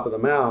off the top of the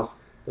mouse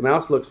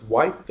looks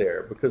white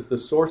there because the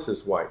source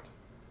is white.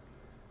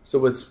 So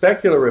with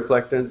specular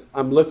reflectance,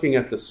 I'm looking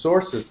at the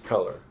source's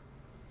color.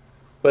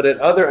 But at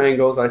other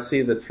angles, I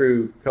see the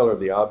true color of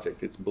the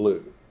object. It's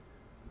blue.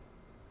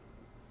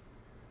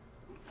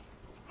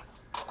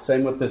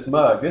 Same with this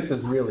mug. This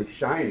is really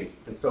shiny.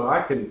 And so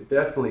I can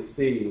definitely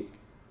see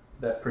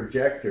that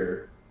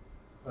projector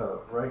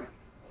right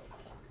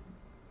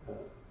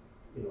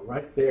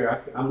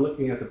there. I'm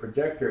looking at the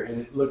projector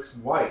and it looks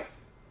white,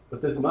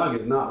 but this mug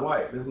is not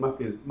white. This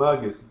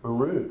mug is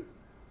maroon.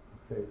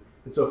 Okay.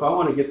 And so if I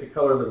want to get the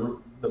color of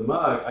the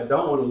mug, I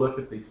don't want to look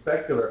at the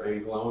specular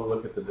angle. I want to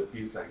look at the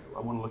diffuse angle. I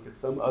want to look at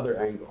some other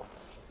angle.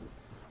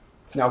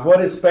 Now, what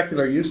is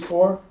specular used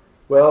for?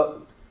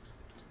 Well,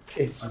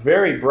 it's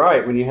very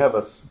bright when you have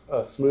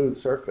a smooth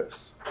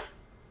surface.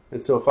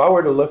 And so if I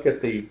were to look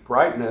at the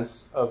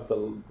brightness of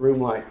the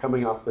room light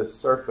coming off this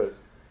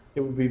surface,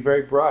 it would be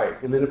very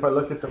bright. And then if I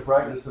look at the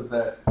brightness of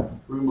that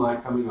room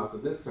light coming off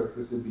of this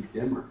surface, it would be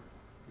dimmer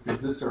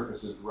because this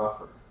surface is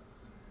rougher.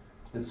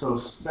 And so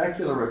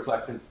specular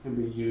reflectance can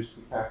be used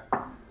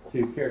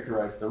to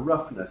characterize the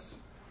roughness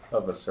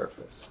of a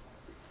surface.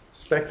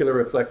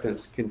 Specular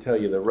reflectance can tell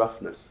you the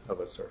roughness of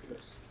a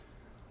surface.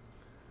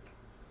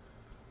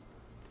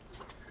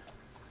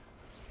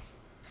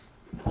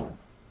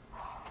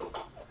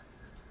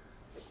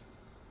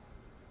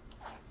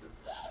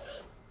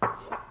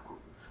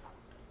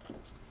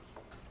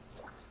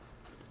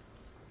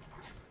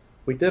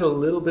 We did a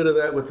little bit of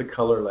that with the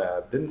color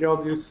lab. Didn't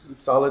y'all do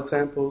solid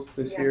samples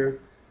this year?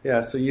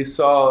 Yeah, so you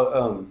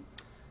saw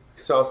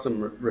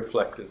some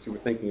reflectance. You were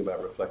thinking about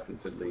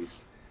reflectance at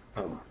least.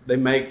 They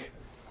make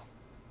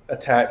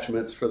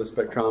attachments for the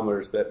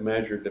spectrometers that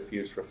measure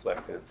diffuse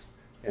reflectance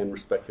and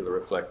specular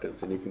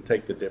reflectance, and you can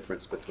take the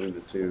difference between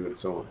the two and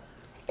so on.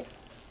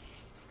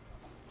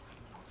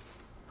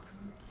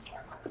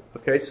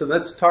 Okay, so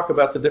let's talk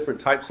about the different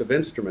types of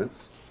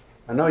instruments.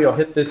 I know y'all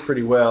hit this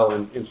pretty well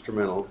in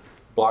instrumental,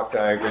 block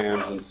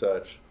diagrams and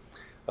such,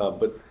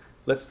 but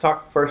let's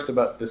talk first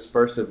about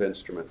dispersive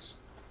instruments.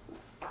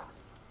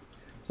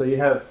 So you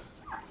have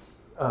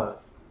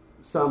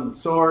some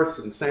source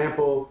and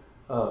sample,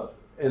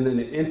 and then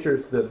it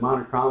enters the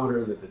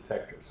monochromator and the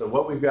detector. So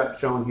what we've got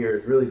shown here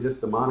is really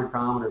just the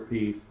monochromator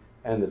piece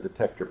and the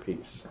detector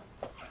piece.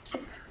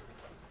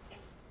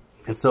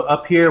 And so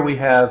up here we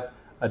have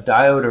a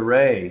diode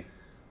array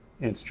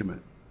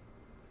instrument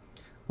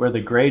where the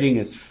grating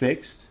is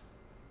fixed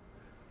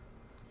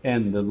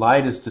and the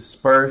light is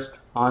dispersed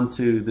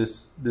onto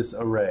this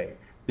array.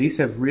 These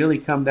have really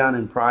come down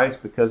in price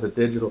because of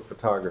digital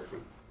photography.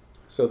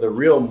 So the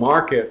real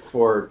market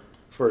for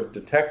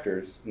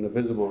detectors in the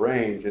visible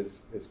range is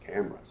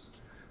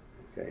cameras.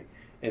 Okay,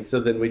 and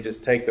so then we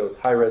just take those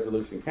high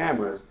resolution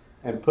cameras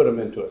and put them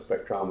into a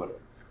spectrometer.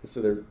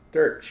 So they're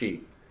dirt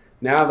cheap.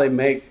 Now they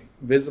make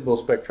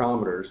visible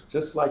spectrometers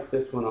just like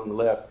this one on the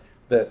left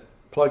that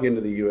plug into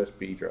the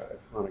USB drive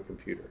on a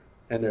computer,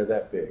 and they're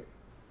that big.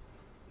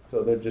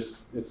 So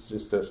it's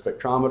just a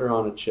spectrometer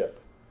on a chip.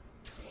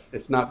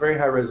 It's not very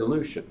high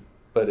resolution,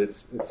 but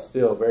it's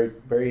still very,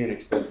 very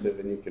inexpensive,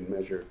 and you can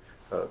measure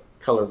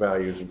color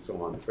values and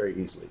so on very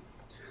easily.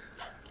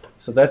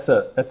 So that's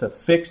a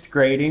fixed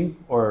grating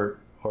or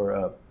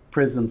a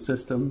prism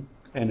system,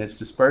 and it's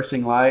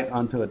dispersing light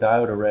onto a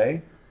diode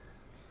array.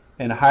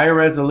 And higher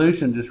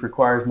resolution just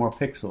requires more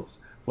pixels.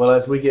 Well,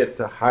 as we get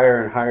to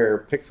higher and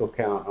higher pixel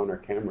count on our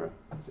camera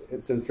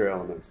sensor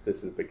elements,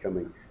 this is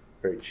becoming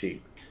very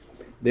cheap.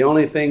 The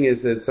only thing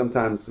is that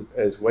sometimes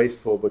it's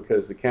wasteful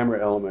because the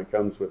camera element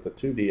comes with a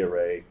 2D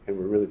array, and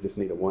we really just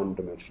need a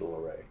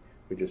one-dimensional array.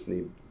 We just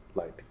need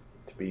light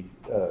to be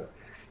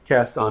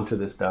cast onto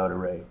this diode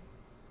array.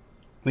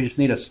 We just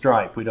need a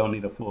stripe. We don't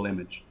need a full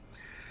image.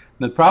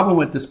 The problem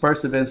with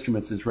dispersive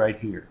instruments is right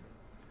here.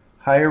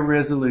 Higher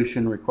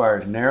resolution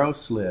requires narrow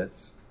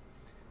slits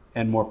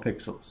and more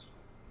pixels.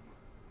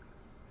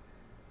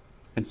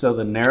 And so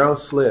the narrow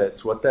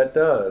slits, what that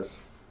does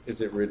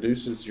is it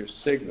reduces your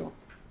signal.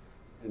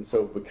 And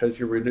so because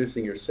you're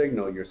reducing your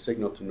signal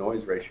to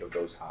noise ratio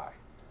goes high.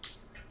 So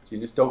you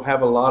just don't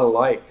have a lot of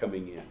light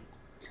coming in.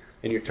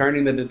 And you're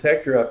turning the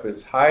detector up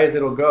as high as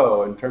it'll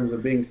go in terms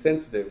of being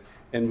sensitive,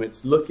 and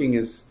it's looking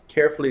as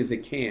carefully as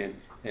it can,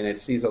 and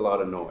it sees a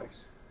lot of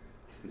noise.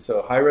 And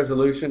so high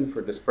resolution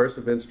for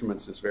dispersive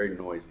instruments is very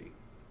noisy.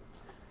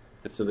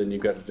 And so then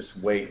you've got to just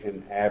wait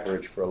and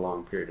average for a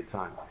long period of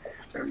time.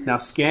 Now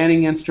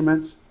scanning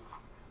instruments,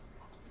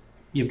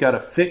 you've got a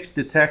fixed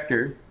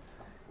detector,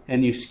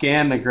 and you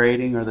scan the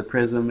grating or the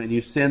prism, and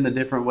you send the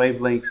different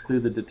wavelengths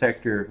through the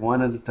detector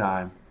one at a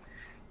time.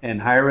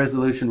 And higher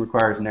resolution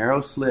requires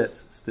narrow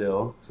slits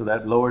still, so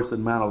that lowers the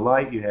amount of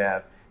light you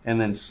have,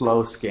 and then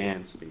slow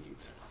scan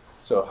speeds.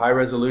 So high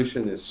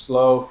resolution is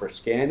slow for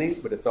scanning,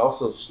 but it's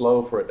also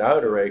slow for a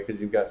diode array because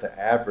you've got to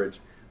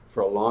average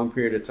for a long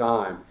period of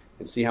time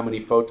and see how many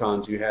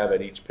photons you have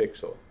at each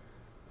pixel.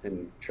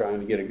 And trying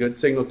to get a good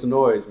signal to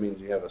noise means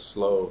you have a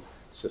slow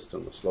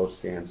system, a slow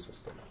scan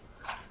system.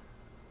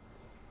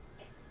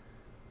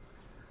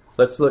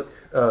 Let's look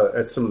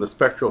at some of the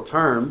spectral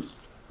terms.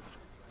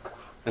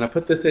 And I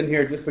put this in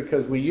here just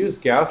because we use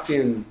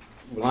Gaussian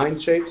line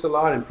shapes a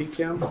lot in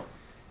CHEM.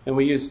 And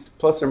we used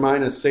plus or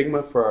minus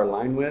sigma for our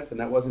line width, and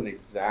that wasn't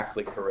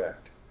exactly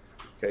correct.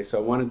 Okay, so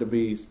I wanted to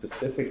be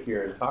specific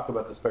here and talk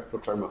about the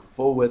spectral term of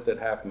full width at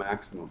half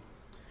maximum.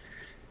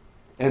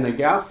 And a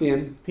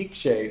Gaussian peak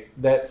shape,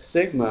 that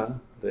sigma,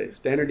 the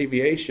standard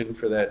deviation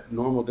for that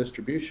normal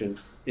distribution,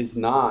 is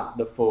not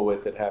the full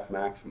width at half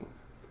maximum.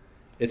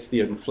 It's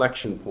the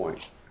inflection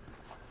point.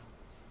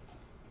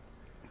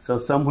 So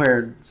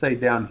somewhere, say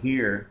down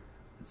here,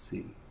 let's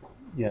see,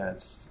 yeah,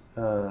 it's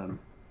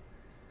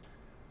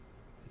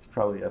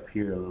probably up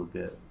here a little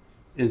bit,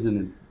 is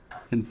an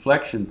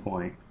inflection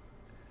point.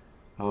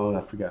 Oh,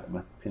 I forgot,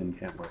 my pen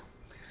can't work.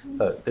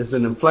 There's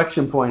an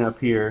inflection point up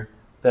here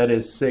that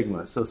is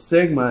sigma. So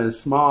sigma is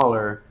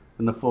smaller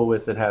than the full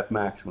width at half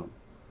maximum.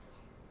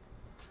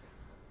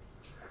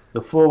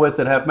 The full width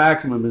at half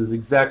maximum is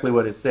exactly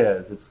what it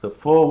says. It's the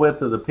full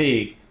width of the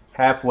peak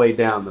halfway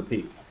down the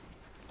peak.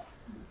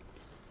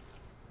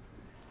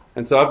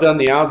 And so I've done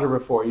the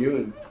algebra for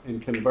you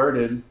and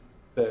converted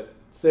that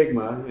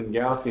sigma in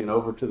Gaussian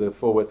over to the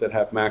full width at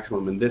half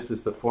maximum, and this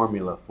is the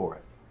formula for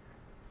it.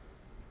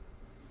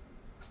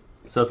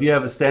 So if you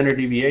have a standard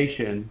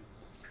deviation,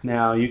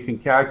 now you can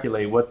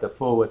calculate what the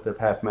full width of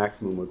half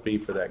maximum would be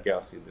for that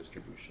Gaussian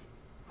distribution.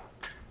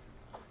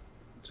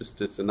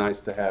 Just it's nice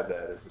to have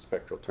that as a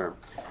spectral term.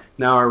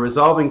 Now our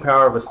resolving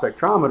power of a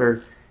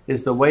spectrometer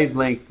is the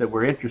wavelength that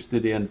we're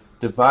interested in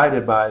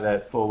divided by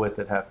that full width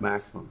at half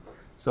maximum.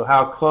 So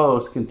how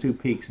close can two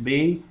peaks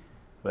be?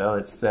 Well,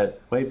 it's that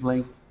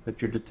wavelength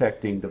that you're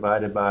detecting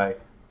divided by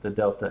the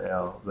delta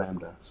L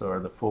lambda, so or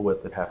the full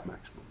width at half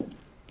maximum.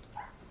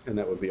 And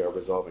that would be our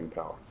resolving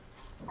power.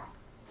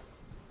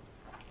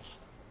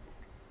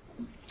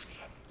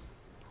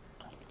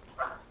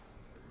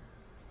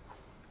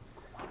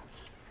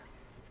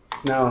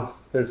 Now,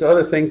 there's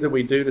other things that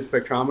we do to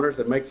spectrometers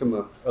that makes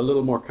them a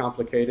little more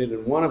complicated,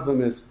 and one of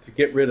them is to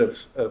get rid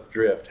of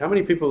drift. How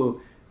many people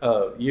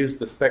use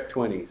the Spec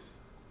 20s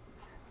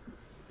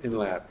in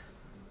lab?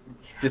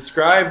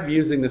 Describe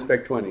using the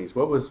Spec 20s.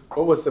 What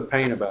was the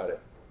pain about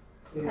it?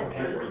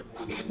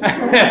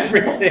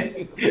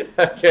 Everything.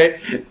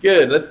 Okay,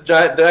 good. Let's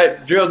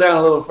drill down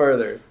a little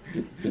further.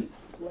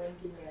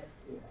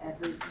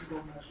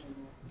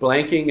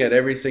 Blanking at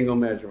every single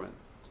measurement.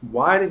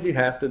 Why did you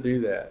have to do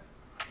that?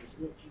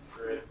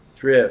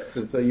 Drifts.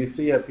 And so you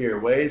see up here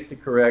ways to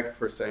correct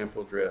for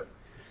sample drift.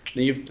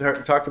 Now you've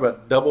talked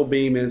about double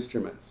beam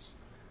instruments.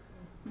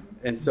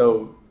 And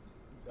so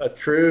a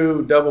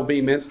true double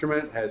beam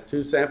instrument has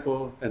two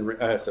sample and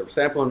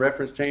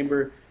reference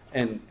chamber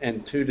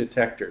and two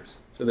detectors.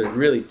 So there's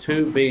really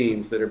two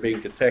beams that are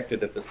being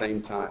detected at the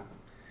same time.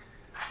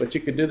 But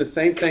you could do the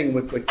same thing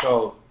with what we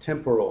call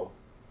temporal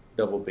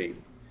double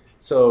beam.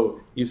 So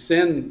you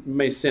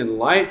may send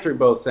light through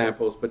both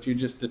samples, but you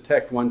just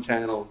detect one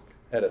channel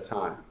at a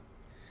time.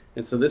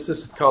 And so this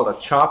is called a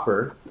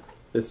chopper,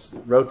 this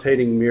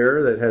rotating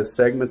mirror that has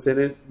segments in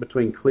it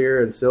between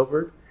clear and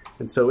silver.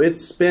 And so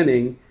it's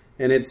spinning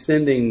and it's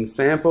sending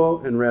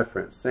sample and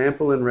reference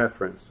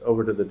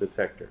over to the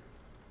detector.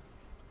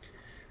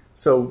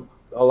 So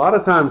a lot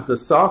of times the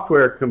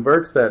software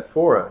converts that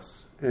for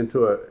us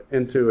into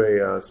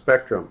a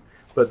spectrum.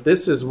 But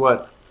this is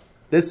what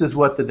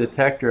the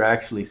detector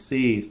actually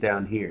sees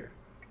down here.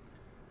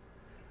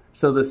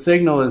 So the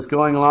signal is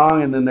going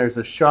along, and then there's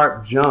a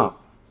sharp jump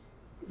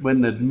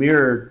when the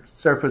mirror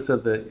surface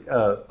of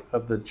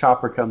the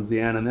chopper comes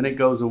in, and then it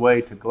goes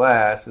away to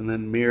glass, and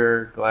then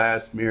mirror,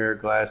 glass, mirror,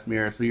 glass,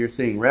 mirror. So you're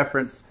seeing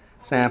reference,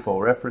 sample,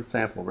 reference,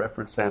 sample,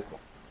 reference, sample.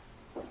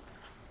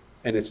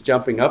 And it's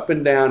jumping up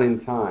and down in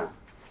time.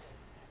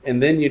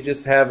 And then you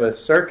just have a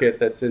circuit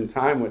that's in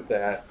time with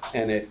that,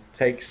 and it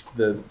takes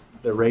the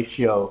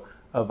ratio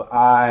of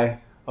I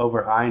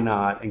over I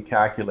naught and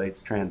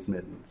calculates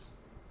transmittance.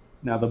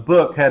 Now the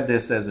book had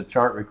this as a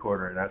chart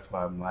recorder, and that's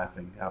why I'm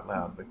laughing out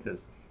loud,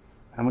 because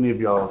how many of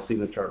y'all have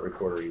seen a chart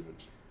recorder even?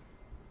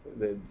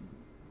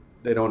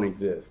 They don't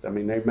exist. I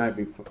mean, they might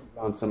be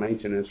on some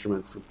ancient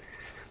instruments,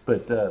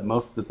 but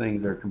most of the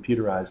things are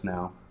computerized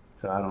now,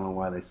 so I don't know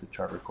why they said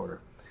chart recorder.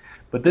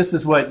 But this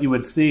is what you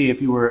would see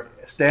if you were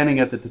standing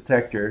at the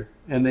detector,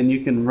 and then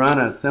you can run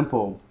a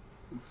simple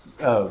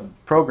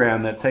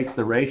program that takes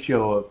the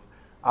ratio of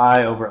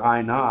I over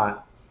I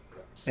naught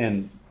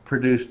and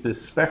produce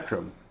this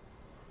spectrum.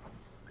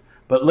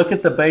 But look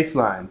at the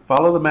baseline.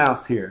 Follow the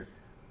mouse here.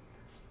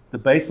 The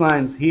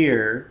baseline's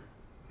here,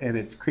 and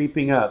it's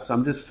creeping up. So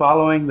I'm just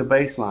following the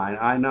baseline,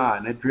 I naught,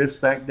 and it drifts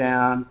back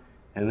down,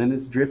 and then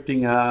it's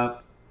drifting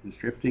up, it's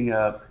drifting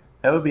up.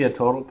 That would be a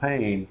total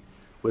pain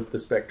with the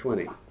Spec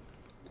 20.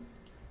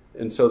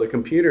 And so the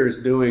computer is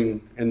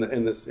doing, and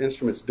this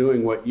instrument's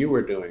doing what you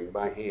were doing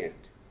by hand.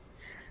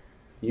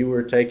 You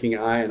were taking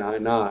I and I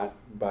naught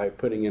by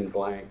putting in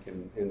blank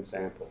and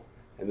sample.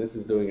 And this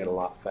is doing it a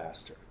lot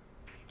faster.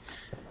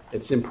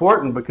 It's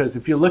important because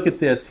if you look at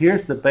this,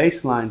 here's the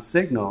baseline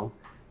signal,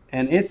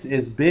 and it's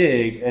as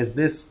big as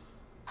this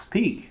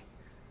peak.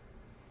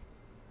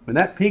 And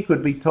that peak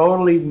would be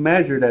totally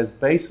measured as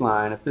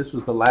baseline if this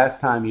was the last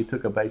time you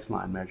took a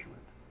baseline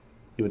measurement.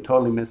 You would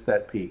totally miss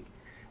that peak.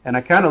 And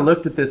I kind of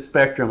looked at this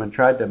spectrum and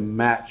tried to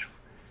match,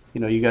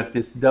 you got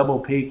this double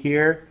peak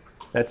here.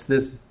 That's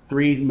this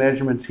 3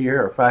 measurements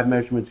here or 5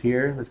 measurements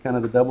here. That's kind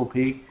of the double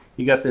peak.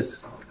 You got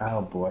this,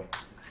 oh boy.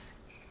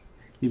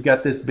 You've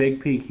got this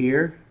big peak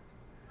here.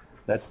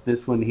 That's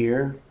this one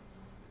here.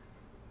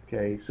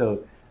 Okay,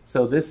 so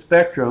this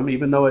spectrum,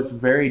 even though it's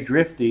very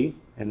drifty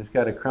and it's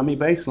got a crummy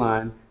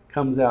baseline,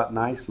 comes out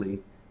nicely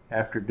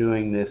after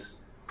doing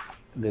this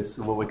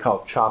what we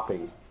call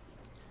chopping.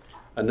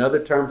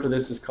 Another term for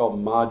this is called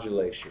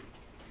modulation.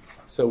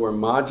 So we're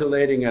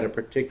modulating at a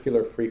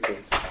particular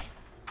frequency.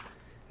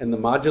 And the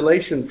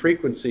modulation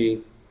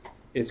frequency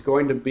is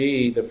going to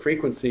be the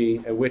frequency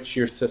at which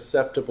you're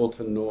susceptible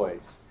to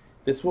noise.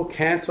 This will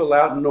cancel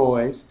out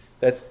noise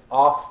that's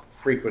off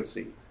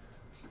frequency,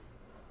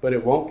 but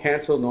it won't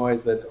cancel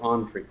noise that's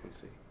on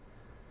frequency.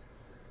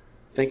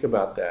 Think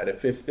about that.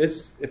 If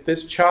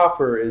this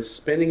chopper is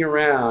spinning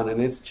around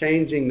and it's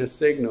changing the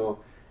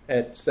signal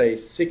at, say,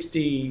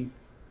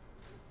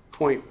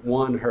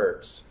 60.1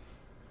 hertz,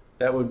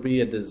 that would be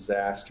a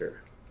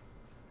disaster.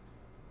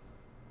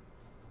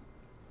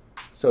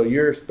 So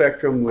your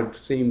spectrum would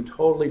seem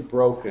totally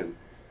broken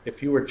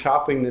if you were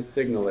chopping this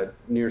signal at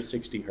near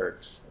 60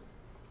 hertz.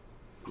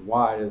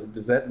 Why?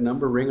 Does that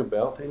number ring a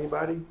bell to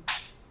anybody?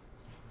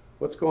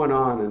 What's going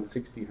on in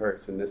 60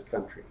 hertz in this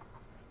country?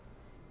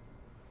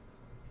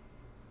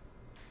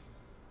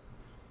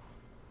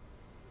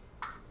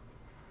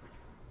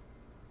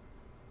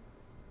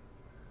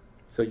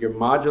 So you're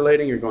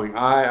modulating, you're going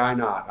I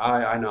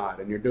naught,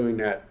 and you're doing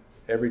that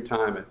every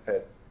time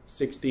at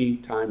 60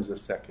 times a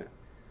second.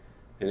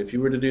 And if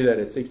you were to do that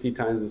at 60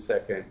 times a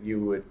second,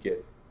 you would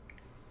get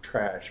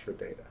trash for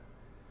data.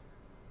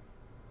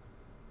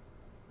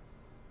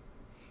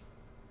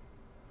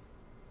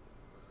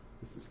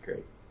 This is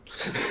great.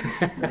 Is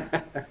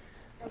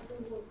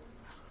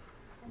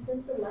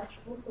this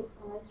electrical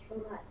supplies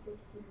from at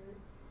 60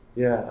 hertz?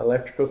 Yeah,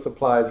 electrical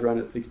supplies run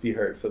at 60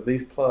 hertz. So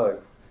these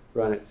plugs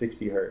run at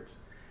 60 hertz.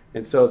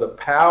 And so the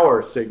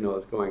power signal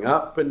is going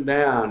up and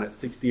down at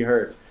 60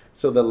 hertz.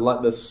 So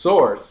the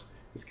source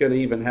is going to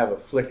even have a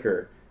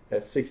flicker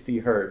at 60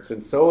 hertz.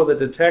 And so will the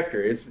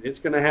detector. It's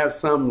going to have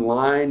some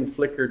line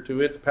flicker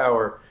to its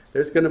power.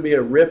 There's going to be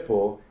a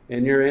ripple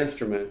in your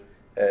instrument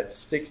at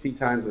 60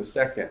 times a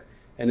second.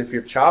 And if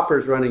your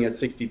chopper's running at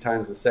 60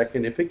 times a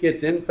second, if it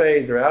gets in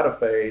phase or out of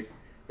phase,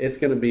 it's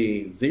going to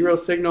be 0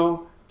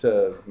 signal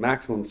to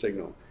maximum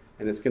signal.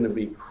 And it's going to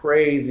be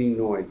crazy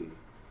noisy.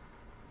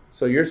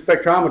 So your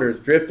spectrometer is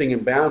drifting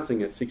and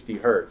bouncing at 60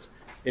 hertz.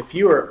 If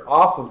you are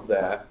off of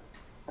that,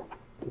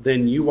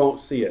 then you won't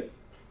see it.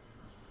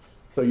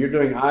 So you're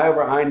doing I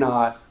over I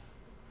naught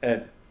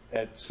at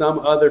some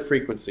other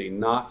frequency,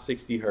 not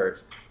 60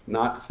 hertz,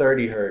 not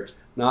 30 hertz,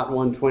 not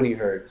 120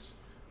 hertz,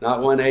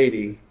 not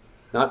 180,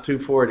 not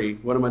 240.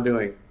 What am I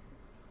doing?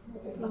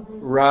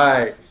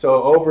 Right.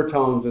 So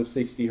overtones of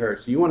 60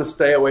 hertz. You want to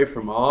stay away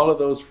from all of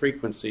those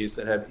frequencies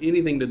that have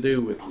anything to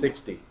do with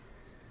 60.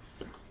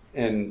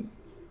 And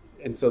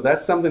so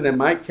that's something that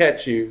might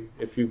catch you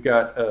if you've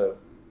got a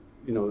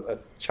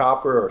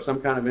chopper or some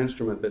kind of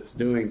instrument that's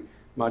doing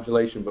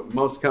modulation. But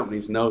most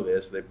companies know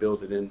this. They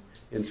build it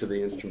into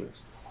the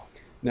instruments.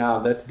 Now,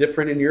 that's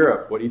different in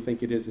Europe. What do you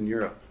think it is in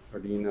Europe? Or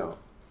do you know?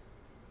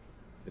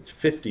 It's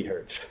 50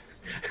 hertz.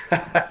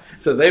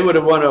 So they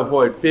would want to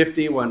avoid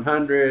 50,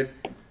 100,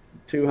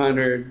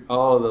 200,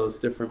 all of those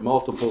different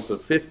multiples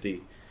of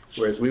 50,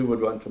 whereas we would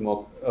want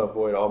to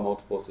avoid all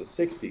multiples of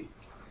 60.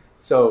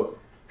 So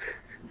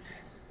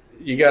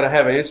you got to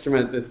have an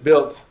instrument that's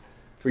built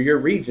for your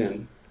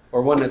region,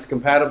 or one that's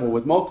compatible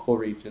with multiple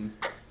regions.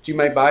 But you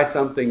may buy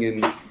something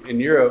in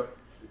Europe,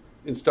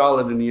 install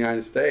it in the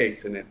United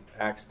States, and it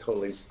acts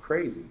totally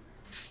crazy.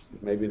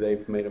 Maybe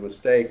they've made a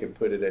mistake and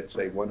put it at,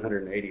 say,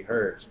 180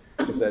 hertz,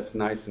 because that's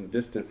nice and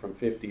distant from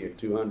 50 and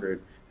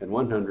 200 and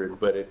 100,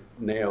 but it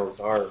nails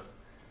our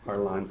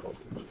line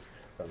voltage.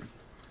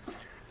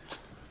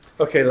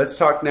 Okay, let's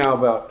talk now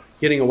about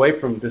getting away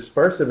from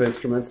dispersive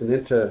instruments and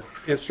into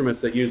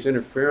instruments that use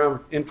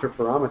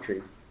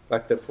interferometry,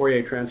 like the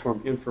Fourier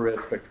transform infrared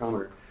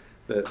spectrometer.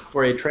 The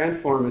Fourier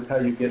transform is how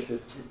you get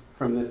this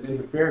from this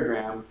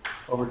interferogram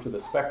over to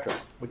the spectrum.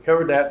 We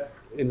covered that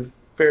in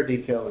fair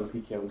detail in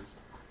PChem.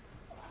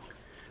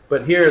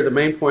 But here, the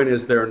main point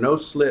is there are no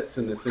slits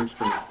in this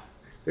instrument.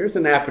 There's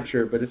an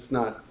aperture, but it's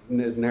not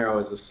as narrow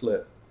as a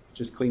slit. It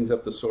just cleans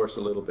up the source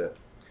a little bit.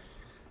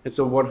 And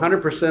so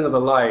 100% of the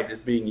light is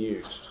being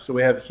used. So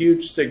we have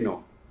huge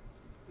signal,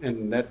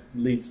 and that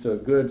leads to a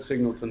good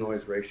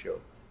signal-to-noise ratio.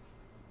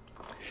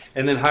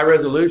 And then high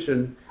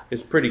resolution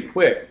is pretty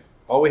quick.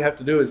 All we have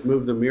to do is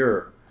move the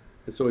mirror.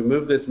 And so we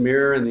move this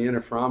mirror and the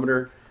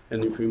interferometer,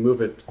 and if we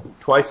move it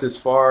twice as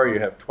far, you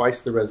have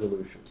twice the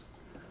resolution.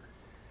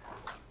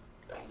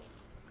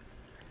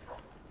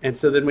 And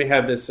so then we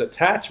have this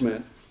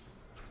attachment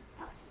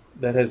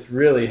that has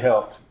really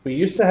helped. We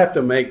used to have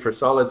to make, for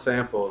solid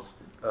samples,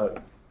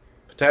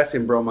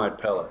 potassium bromide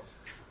pellets.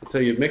 And so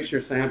you mix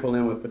your sample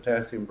in with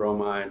potassium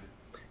bromide,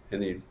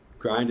 and you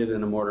grind it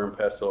in a mortar and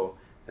pestle,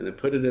 and then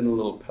put it in a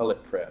little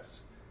pellet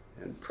press,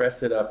 and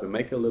press it up and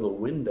make a little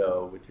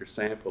window with your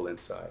sample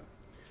inside.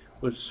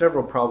 There's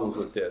several problems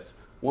with this.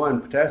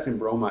 One, potassium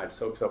bromide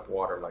soaks up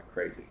water like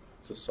crazy.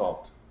 It's a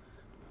salt.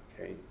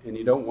 Okay? And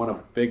you don't want a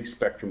big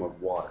spectrum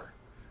of water.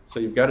 So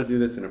you've got to do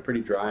this in a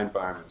pretty dry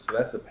environment, so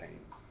that's a pain.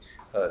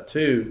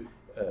 Two,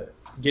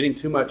 getting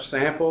too much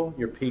sample,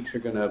 your peaks are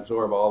going to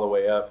absorb all the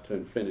way up to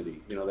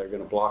infinity. You know, they're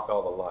going to block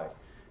all the light.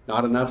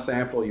 Not enough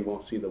sample, you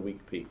won't see the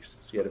weak peaks.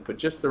 So you have to put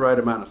just the right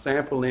amount of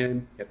sample in.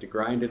 You have to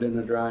grind it in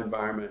a dry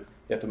environment.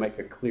 You have to make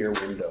a clear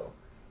window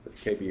with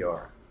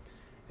KBR.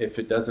 If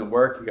it doesn't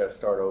work, you got to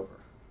start over.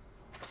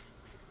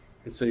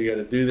 And so you got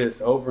to do this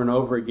over and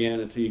over again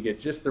until you get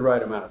just the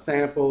right amount of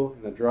sample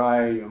and a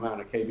dry amount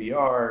of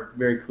KBR,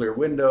 very clear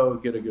window,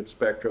 get a good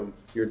spectrum,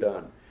 you're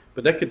done.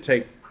 But that could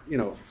take,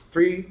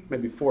 3,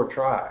 maybe 4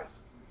 tries.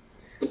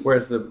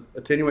 Whereas the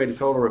attenuated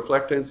total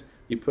reflectance,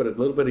 you put a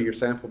little bit of your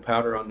sample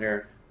powder on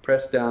there,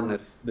 press down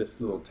this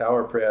little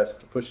tower press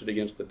to push it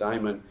against the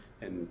diamond,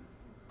 and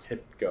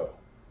hit go.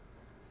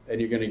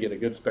 And you're going to get a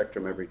good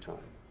spectrum every time.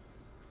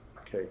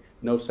 Okay,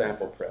 no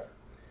sample prep.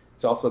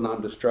 It's also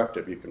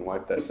non-destructive. You can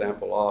wipe that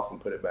sample off and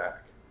put it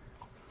back.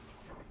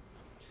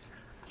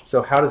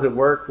 So how does it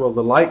work? Well,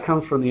 the light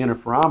comes from the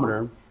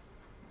interferometer,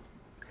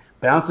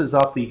 bounces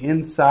off the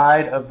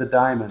inside of the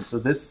diamond. So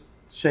this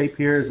shape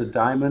here is a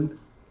diamond.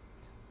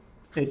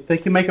 They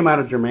can make them out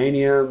of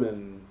germanium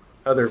and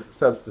other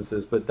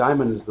substances, but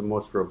diamond is the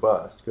most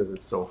robust because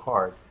it's so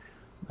hard.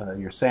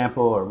 Your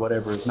sample or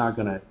whatever is not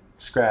going to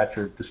scratch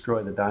or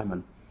destroy the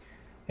diamond.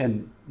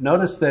 And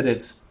notice that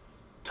it's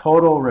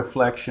total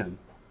reflection.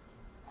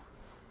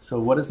 So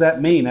what does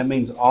that mean? That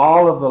means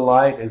all of the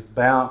light is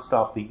bounced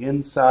off the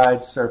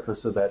inside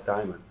surface of that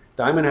diamond.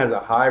 Diamond has a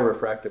high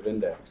refractive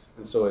index,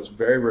 and so it's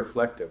very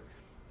reflective.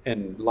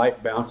 And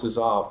light bounces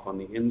off on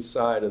the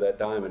inside of that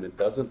diamond. It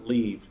doesn't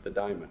leave the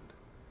diamond.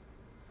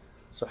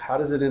 So how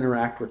does it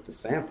interact with the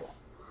sample?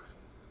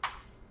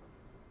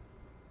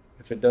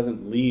 If it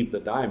doesn't leave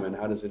the diamond,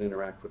 how does it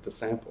interact with the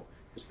sample?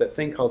 It's that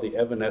thing called the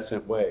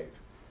evanescent wave.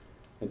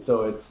 And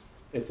so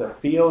it's a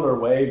field or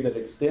wave that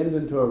extends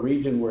into a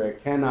region where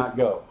it cannot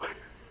go.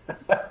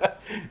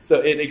 So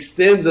it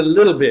extends a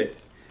little bit,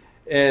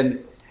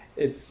 and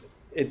it's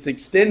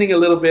extending a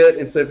little bit.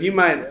 And so if you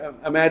might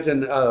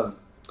imagine,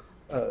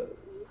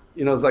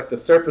 it's like the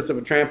surface of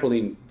a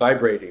trampoline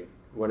vibrating.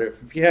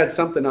 If you had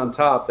something on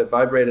top that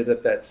vibrated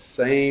at that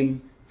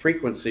same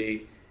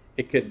frequency,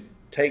 it could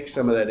take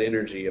some of that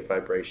energy of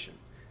vibration.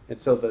 And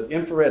so the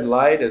infrared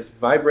light is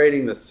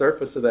vibrating the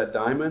surface of that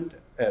diamond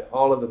at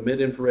all of the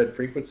mid-infrared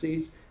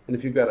frequencies. And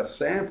if you've got a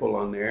sample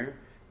on there,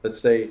 let's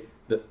say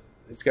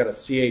it's got a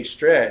CH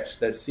stretch,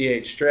 that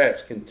CH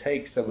stretch can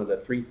take some of the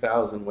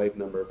 3,000 wave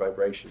number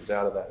vibrations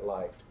out of that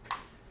light.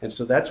 And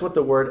so that's what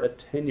the word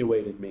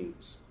attenuated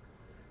means.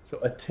 So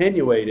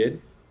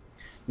attenuated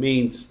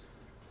means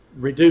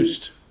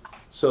reduced.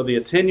 So the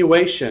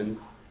attenuation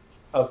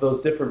of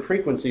those different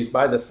frequencies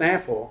by the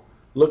sample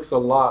looks a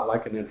lot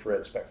like an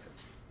infrared spectrum.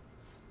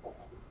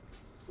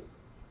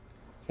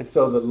 And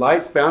so the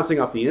light's bouncing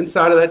off the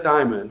inside of that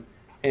diamond,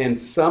 and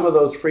some of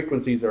those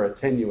frequencies are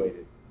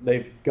attenuated.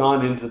 They've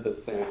gone into the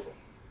sample,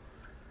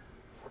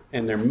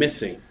 and they're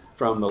missing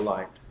from the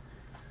light.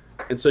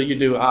 And so you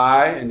do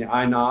I and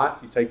I naught.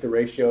 You take the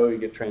ratio, you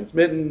get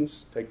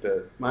transmittance, take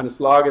the minus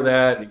log of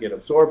that, you get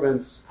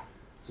absorbance.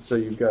 And so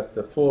you've got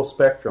the full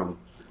spectrum.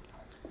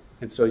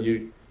 And so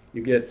you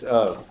get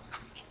a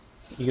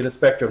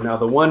spectrum. Now,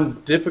 the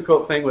one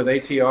difficult thing with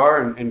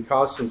ATR and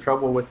caused some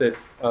trouble with it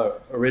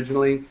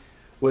originally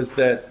was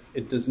that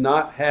it does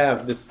not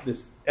have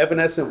this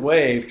evanescent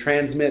wave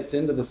transmits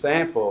into the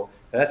sample.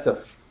 That's a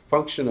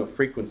function of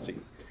frequency.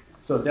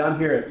 So down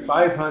here at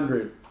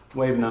 500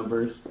 wave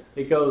numbers,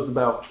 it goes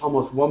about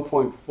almost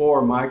 1.4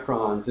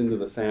 microns into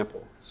the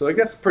sample. So it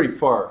gets pretty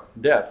far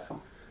depth,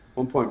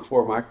 1.4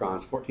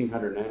 microns,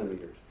 1,400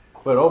 nanometers.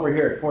 But over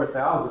here at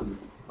 4,000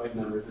 wave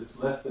numbers, it's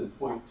less than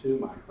 0.2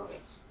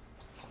 microns.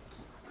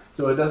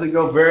 So it doesn't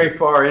go very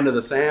far into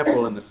the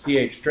sample in the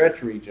CH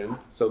stretch region,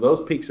 so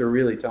those peaks are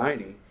really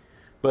tiny.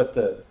 But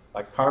the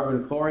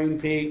carbon chlorine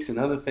peaks and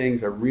other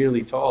things are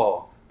really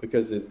tall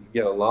because you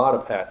get a lot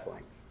of path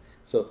length.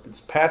 So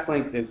its path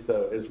length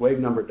is wave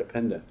number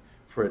dependent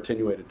for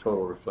attenuated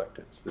total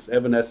reflectance. This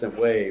evanescent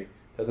wave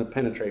doesn't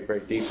penetrate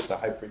very deep at the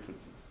high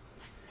frequencies.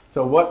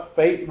 So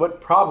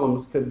what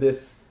problems could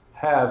this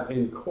have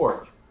in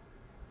court?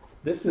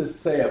 this is,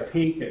 say, a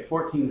peak at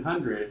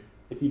 1400.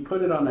 If you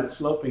put it on that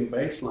sloping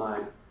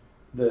baseline,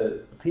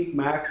 the peak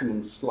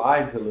maximum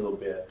slides a little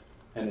bit,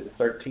 and it's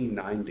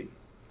 1390.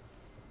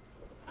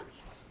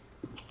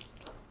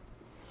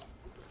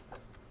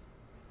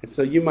 And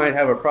so you might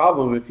have a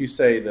problem if you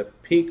say the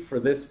peak for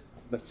this,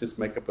 let's just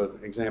make up an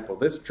example.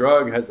 This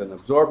drug has an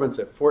absorbance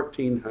at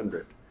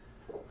 1400.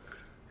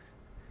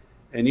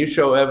 And you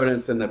show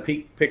evidence and the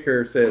peak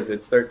picker says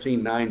it's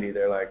 1390.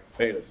 They're like,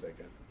 wait a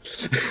second.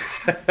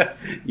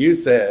 You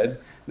said,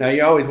 now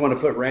you always want to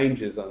put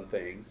ranges on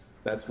things.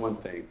 That's one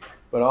thing.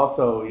 But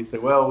also you say,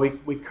 well,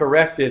 we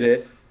corrected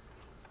it.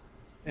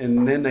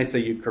 And then they say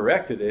you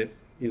corrected it.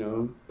 You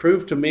know,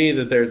 prove to me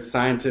that there's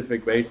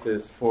scientific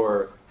basis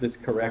for this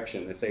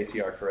correction, this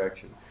ATR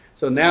correction.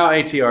 So now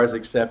ATR is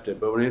accepted,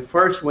 but when it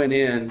first went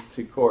in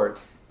to court,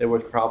 there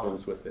was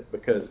problems with it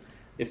because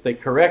if they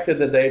corrected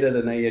the data,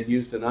 then they had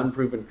used an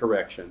unproven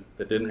correction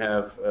that didn't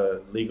have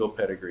legal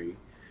pedigree.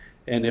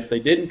 And if they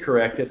didn't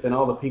correct it, then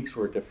all the peaks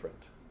were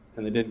different,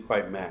 and they didn't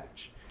quite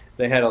match.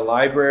 They had a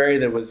library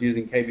that was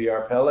using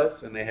KBR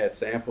pellets, and they had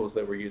samples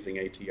that were using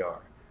ATR.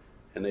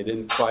 And they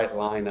didn't quite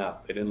line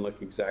up. They didn't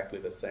look exactly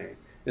the same.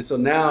 And so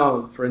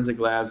now forensic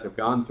labs have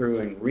gone through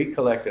and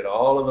recollected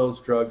all of those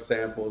drug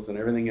samples and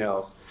everything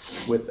else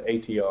with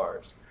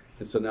ATRs.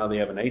 And so now they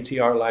have an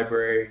ATR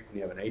library, and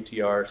you have an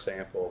ATR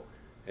sample,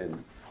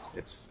 and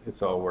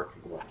it's all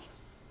working well.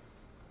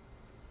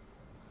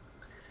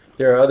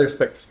 There are other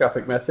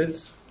spectroscopic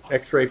methods: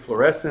 X-ray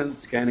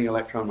fluorescence, scanning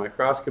electron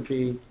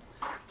microscopy,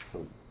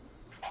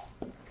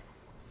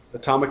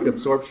 atomic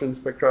absorption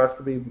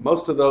spectroscopy.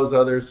 Most of those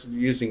others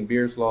using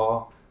Beer's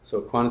law,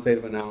 so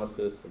quantitative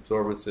analysis,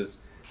 absorbance is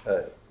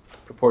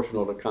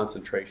proportional to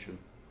concentration.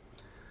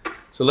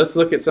 So let's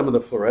look at some of the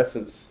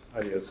fluorescence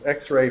ideas.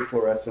 X-ray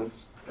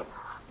fluorescence.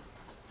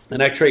 An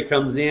X-ray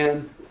comes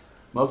in.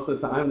 Most of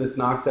the time, this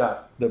knocks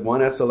out the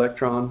 1s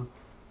electron.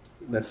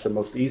 That's the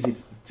most easy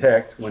to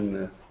detect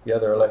when the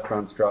other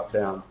electrons drop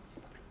down.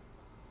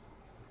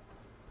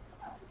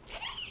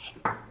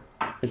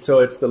 And so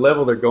it's the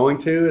level they're going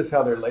to is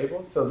how they're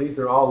labeled. So these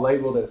are all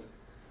labeled as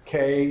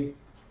K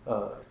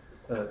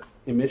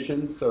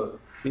emissions. So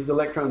these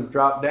electrons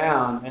drop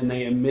down and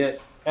they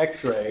emit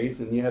X-rays,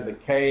 and you have the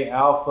K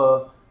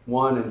alpha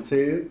 1 and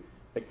 2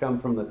 that come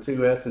from the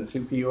 2s and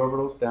 2p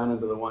orbitals down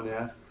into the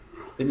 1s.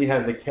 Then you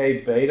have the K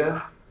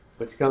beta,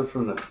 which comes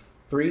from the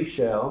 3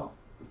 shell,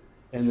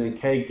 and then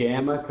K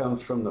gamma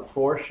comes from the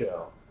 4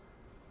 shell.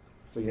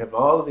 So you have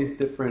all of these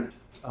different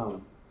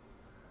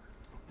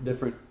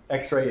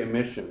X-ray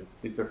emissions.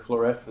 These are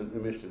fluorescent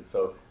emissions.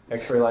 So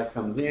X-ray light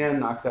comes in,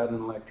 knocks out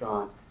an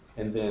electron,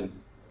 and then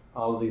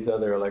all of these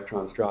other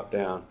electrons drop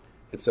down.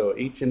 And so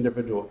each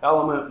individual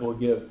element will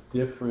give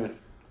different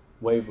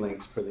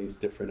wavelengths for these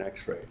different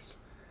X-rays.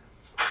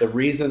 The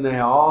reason they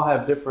all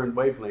have different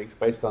wavelengths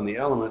based on the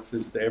elements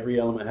is that every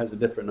element has a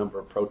different number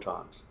of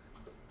protons.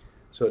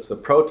 So it's the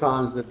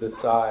protons that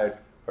decide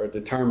or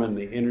determine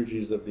the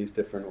energies of these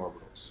different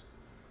orbitals.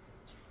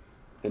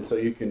 And so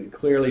you can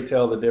clearly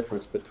tell the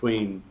difference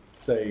between,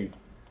 say,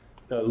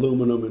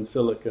 aluminum and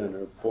silicon,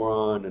 or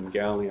boron and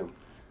gallium.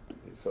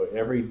 So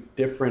every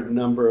different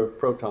number of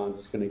protons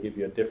is going to give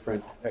you a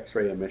different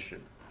X-ray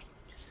emission.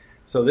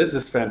 So this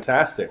is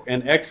fantastic.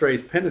 And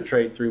X-rays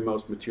penetrate through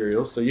most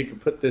materials, so you can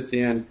put this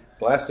in,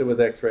 blast it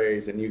with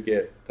X-rays, and you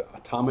get the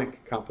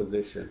atomic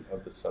composition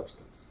of the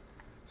substance.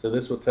 So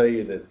this will tell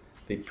you that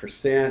the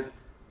percent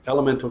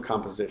elemental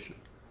composition.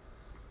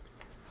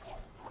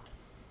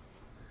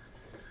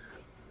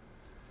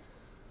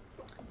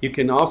 You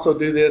can also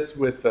do this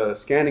with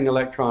scanning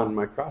electron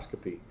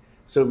microscopy.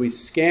 So we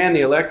scan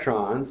the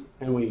electrons,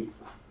 and we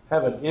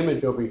have an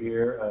image over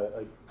here,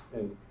 a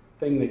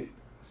thing that's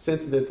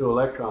sensitive to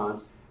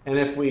electrons. And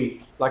if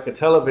we, like a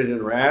television,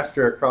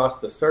 raster across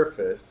the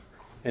surface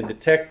and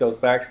detect those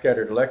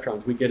backscattered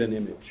electrons, we get an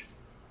image.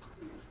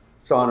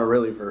 So on a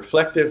really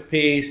reflective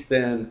piece,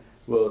 then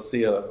we'll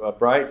see a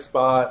bright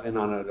spot, and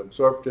on an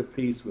absorptive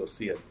piece, we'll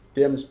see a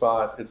dim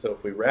spot. And so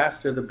if we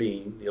raster the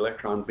beam, the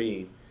electron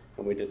beam,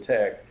 and we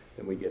detect,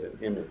 then we get an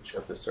image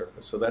of the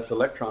surface. So that's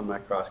electron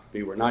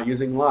microscopy. We're not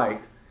using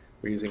light,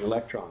 we're using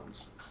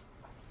electrons.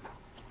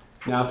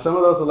 Now, some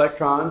of those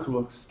electrons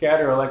will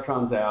scatter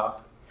electrons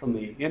out from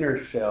the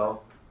inner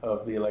shell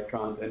of the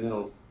electrons, and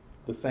it'll,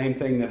 the same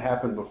thing that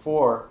happened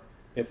before,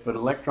 if an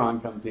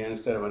electron comes in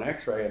instead of an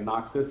X-ray and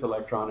knocks this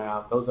electron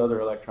out, those other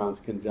electrons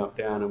can jump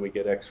down and we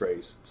get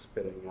X-rays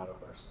spitting out of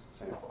our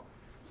sample.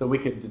 So we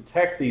can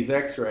detect these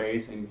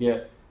X-rays and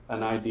get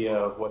an idea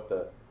of what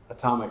the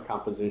atomic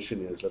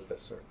composition is of the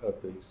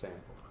sample.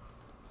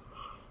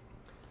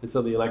 And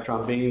so the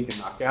electron beam can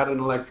knock out an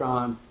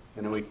electron,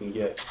 and then we can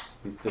get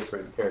these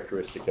different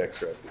characteristic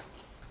X-rays.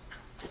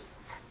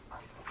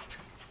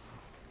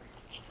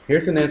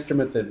 Here's an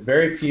instrument that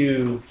very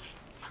few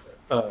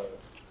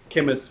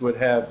chemists would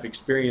have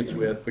experience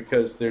with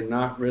because they're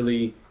not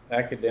really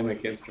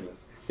academic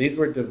instruments. These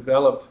were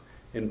developed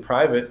in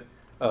private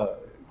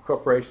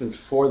corporations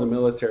for the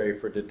military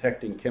for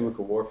detecting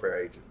chemical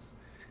warfare agents.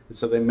 And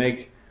so they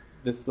make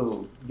this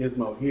little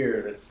gizmo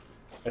here that's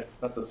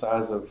about the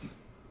size of,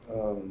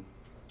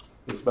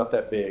 it's about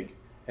that big,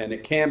 and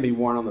it can be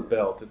worn on the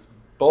belt. It's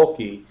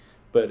bulky,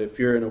 but if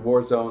you're in a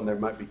war zone, there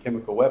might be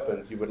chemical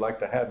weapons. You would like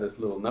to have this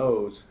little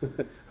nose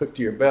hooked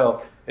to your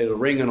belt. It'll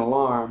ring an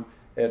alarm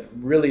at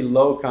really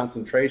low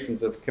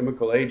concentrations of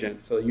chemical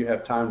agent, so you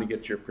have time to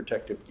get your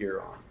protective gear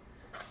on.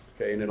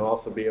 Okay, and it'll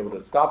also be able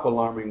to stop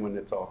alarming when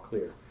it's all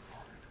clear.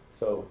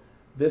 So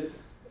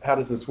this, how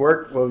does this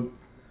work? Well,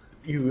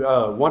 you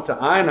want to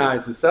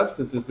ionize the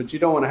substances, but you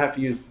don't want to have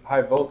to use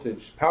high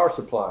voltage power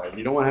supply.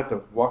 You don't want to have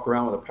to walk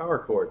around with a power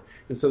cord.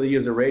 And so they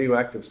use a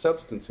radioactive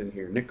substance in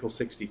here,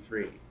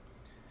 nickel-63.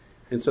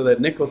 And so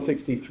that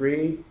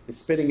nickel-63 is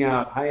spitting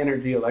out high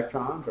energy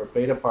electrons or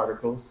beta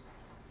particles.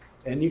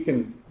 And you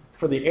can,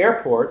 for the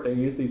airport, they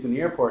use these in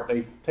the airport,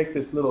 they take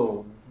this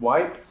little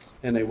wipe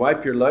and they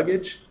wipe your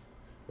luggage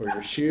or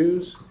your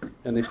shoes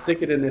and they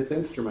stick it in this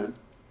instrument.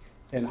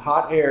 And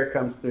hot air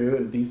comes through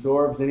and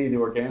desorbs any of the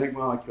organic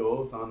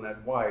molecules on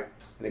that wipe,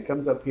 and it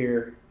comes up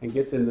here and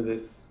gets into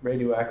this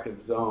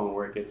radioactive zone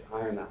where it gets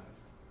ionized.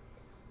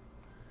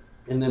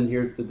 And then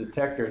here's the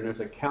detector, and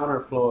there's a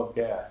counterflow of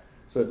gas.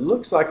 So it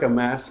looks like a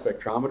mass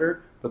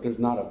spectrometer, but there's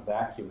not a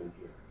vacuum in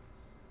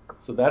here.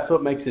 So that's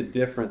what makes it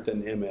different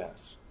than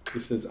MS.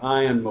 This is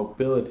ion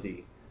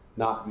mobility,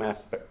 not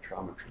mass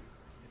spectrometry.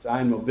 It's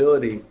ion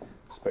mobility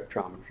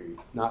spectrometry,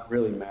 not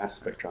really mass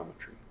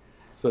spectrometry.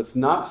 So it's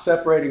not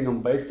separating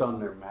them based on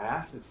their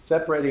mass, it's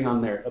separating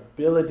on their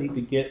ability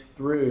to get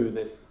through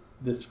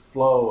this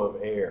flow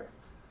of air.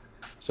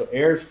 So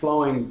air is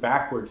flowing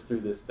backwards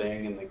through this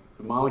thing, and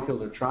the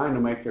molecules are trying to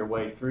make their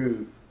way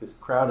through this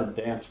crowded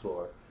dance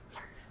floor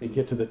and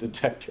get to the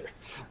detector.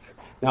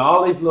 Now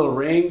all these little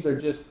rings are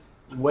just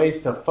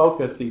ways to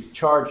focus these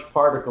charged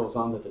particles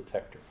on the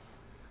detector.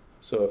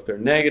 So if they're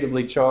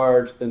negatively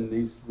charged, then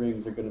these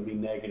rings are going to be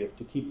negative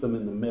to keep them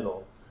in the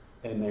middle,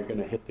 and they're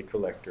going to hit the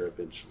collector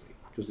eventually,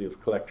 because the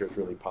collector is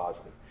really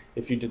positive.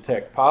 If you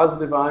detect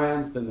positive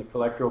ions, then the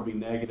collector will be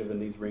negative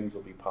and these rings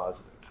will be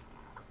positive.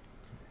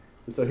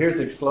 And so here's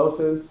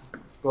explosives.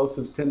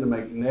 Explosives tend to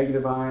make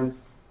negative ions.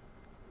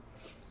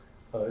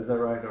 Is that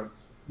right?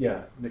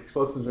 Yeah, the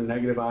explosives are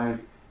negative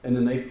ions, and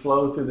then they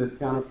flow through this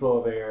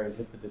counterflow of air and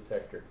hit the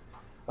detector.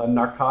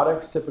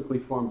 Narcotics typically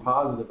form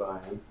positive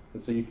ions,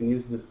 and so you can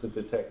use this to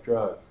detect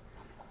drugs.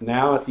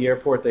 Now at the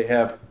airport they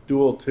have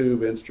dual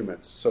tube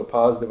instruments. So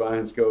positive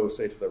ions go,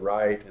 say, to the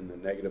right, and the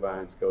negative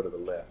ions go to the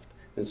left.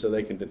 And so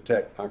they can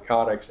detect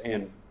narcotics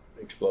and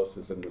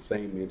explosives in the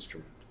same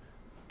instrument.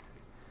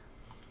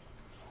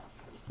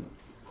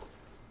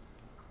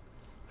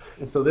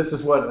 And so this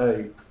is what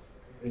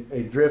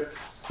a drift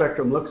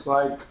spectrum looks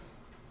like.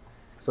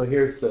 So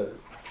here's the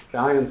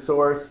ion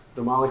source.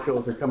 The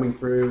molecules are coming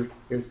through.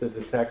 Here's the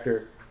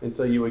detector. And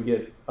so you would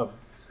get a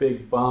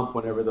big bump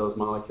whenever those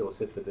molecules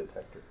hit the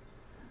detector.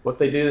 What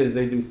they do is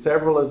they do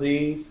several of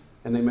these,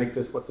 and they make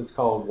this what's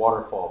called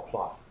waterfall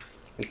plot.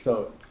 And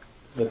so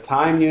the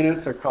time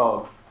units are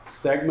called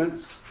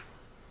segments,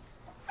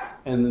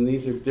 and then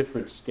these are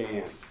different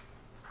scans.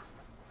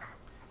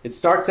 It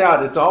starts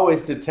out, it's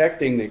always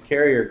detecting the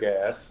carrier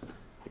gas.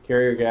 The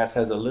carrier gas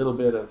has a little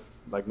bit of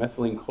like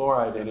methylene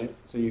chloride in it.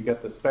 So you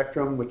get the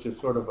spectrum, which is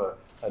sort of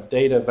a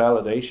data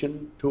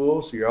validation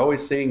tool. So you're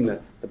always seeing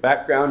the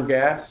background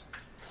gas,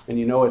 and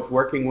you know it's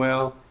working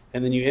well.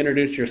 And then you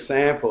introduce your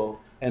sample,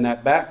 and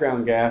that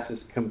background gas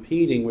is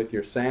competing with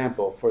your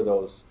sample for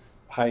those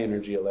high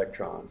energy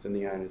electrons in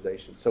the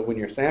ionization. So when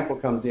your sample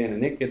comes in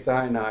and it gets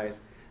ionized,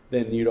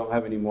 then you don't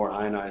have any more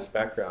ionized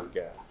background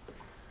gas.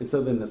 And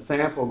so then the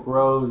sample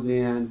grows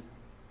in,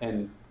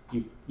 and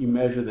you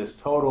measure this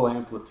total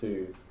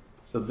amplitude.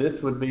 So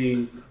this would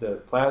be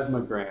the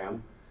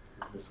plasmagram.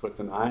 This is what's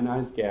an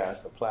ionized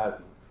gas, a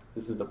plasma.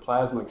 This is the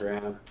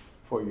plasmagram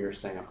for your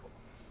sample.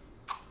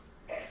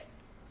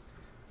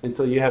 And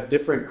so you have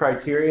different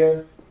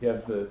criteria. You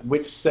have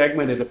which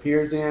segment it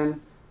appears in.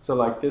 So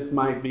like this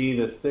might be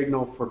the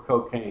signal for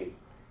cocaine,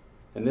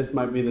 and this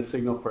might be the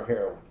signal for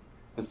heroin.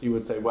 And so you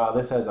would say, wow,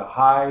 this has a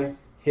high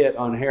hit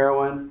on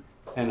heroin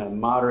and a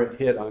moderate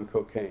hit on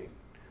cocaine.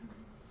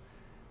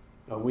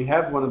 We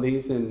have one of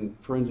these in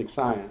forensic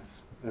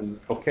science, and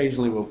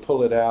occasionally we'll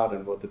pull it out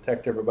and we'll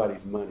detect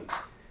everybody's money.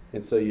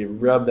 And so you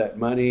rub that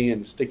money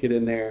and stick it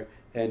in there,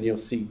 and you'll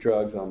see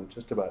drugs on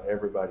just about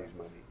everybody's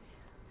money.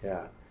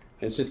 Yeah.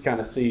 It's just kind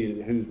of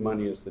see whose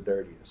money is the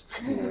dirtiest.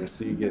 You know?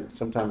 So you get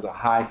sometimes a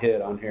high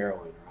hit on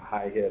heroin or a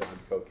high hit on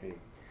cocaine.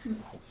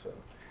 So,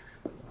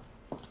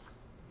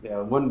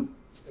 yeah,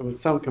 it was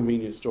some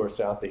convenience store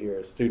south of here.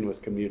 A student was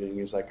commuting.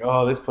 He was like,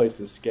 "Oh, this place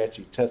is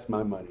sketchy. Test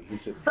my money." He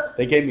said,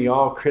 "They gave me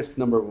all crisp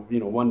number,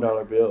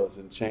 $1 bills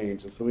and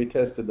change." And so we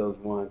tested those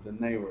ones, and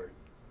they were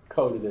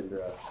coated in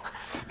drugs.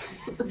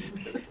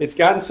 It's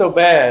gotten so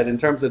bad in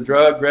terms of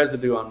drug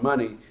residue on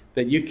money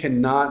that you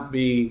cannot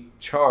be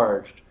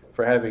charged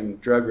for having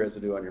drug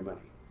residue on your money.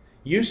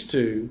 Used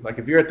to, like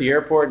if you're at the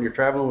airport and you're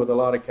traveling with a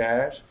lot of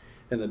cash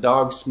and the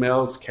dog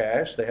smells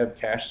cash, they have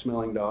cash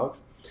smelling dogs,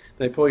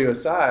 they pull you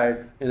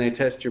aside and they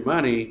test your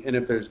money, and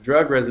if there's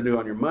drug residue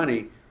on your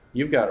money,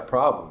 you've got a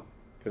problem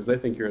because they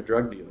think you're a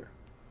drug dealer.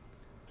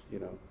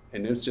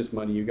 and it was just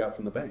money you got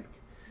from the bank.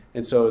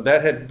 And so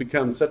that had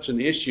become such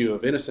an issue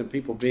of innocent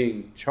people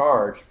being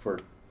charged for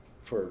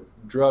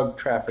drug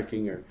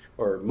trafficking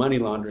or money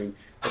laundering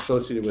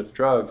associated with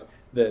drugs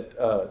that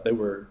they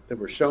were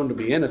shown to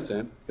be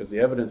innocent because the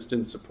evidence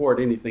didn't support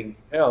anything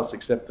else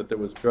except that there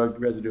was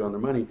drug residue on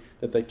their money,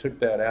 that they took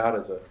that out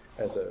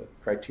as a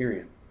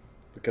criterion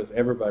because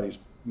everybody's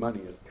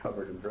money is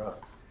covered in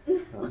drugs.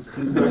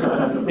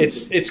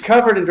 It's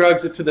covered in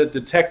drugs to the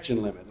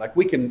detection limit. Like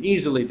we can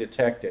easily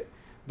detect it,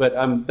 but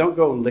don't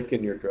go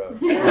licking your drug.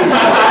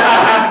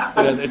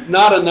 It's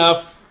not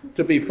enough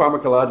to be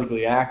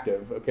pharmacologically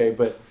active, okay?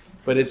 But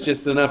it's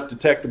just enough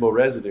detectable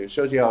residue. It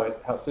shows you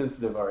how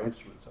sensitive our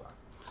instruments are.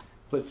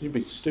 Plus, you'd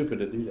be stupid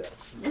to do that.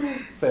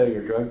 Fail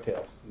your drug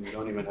test, and you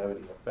don't even have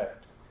any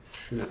effect.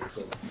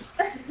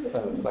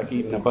 It's like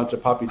eating a bunch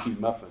of poppy seed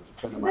muffins. A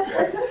friend of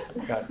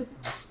mine got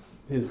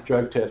his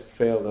drug test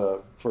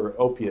failed for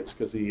opiates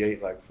because he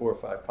ate like 4 or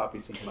 5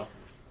 poppy seed muffins.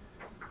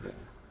 Yeah,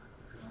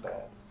 it's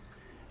bad.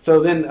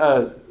 So then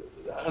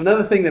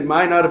another thing that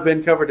might not have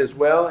been covered as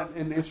well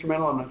in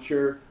instrumental, I'm not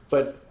sure,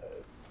 but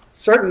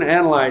certain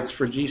analytes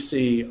for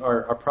GC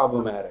are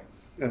problematic,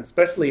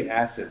 especially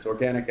acids,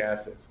 organic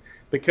acids,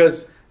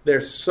 because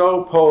they're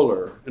so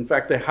polar. In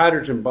fact, they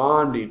hydrogen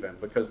bond even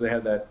because they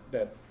have that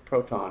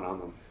proton on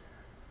them.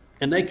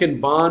 And they can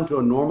bond to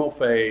a normal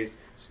phase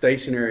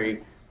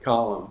stationary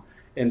column.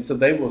 And so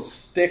they will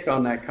stick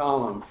on that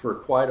column for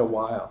quite a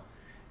while.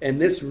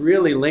 And this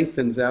really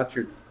lengthens out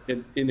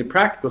in a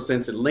practical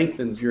sense, it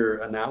lengthens your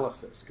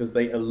analysis because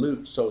they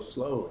elute so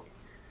slowly.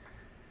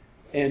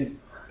 And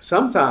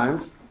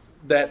sometimes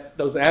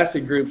those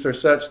acid groups are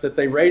such that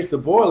they raise the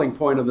boiling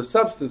point of the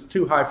substance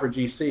too high for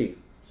GC.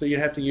 So you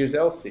have to use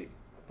LC.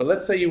 But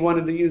let's say you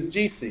wanted to use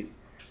GC.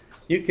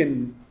 You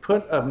can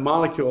put a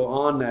molecule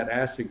on that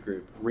acid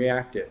group,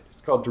 react it.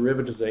 It's called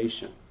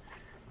derivatization.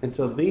 And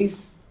so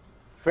these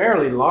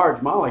fairly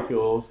large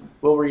molecules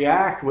will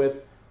react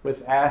with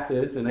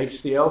acids and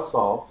HCl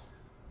salts,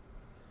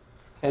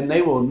 and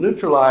they will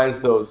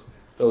neutralize those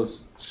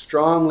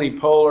strongly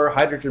polar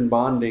hydrogen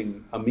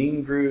bonding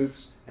amine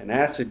groups and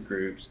acid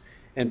groups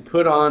and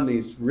put on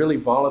these really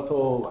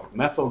volatile like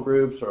methyl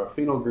groups or a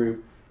phenyl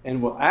group, and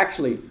will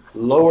actually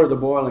lower the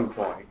boiling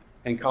point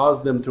and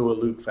cause them to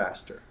elute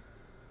faster.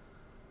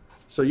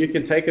 So you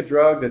can take a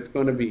drug that's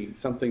going to be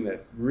something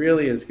that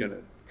really is going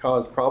to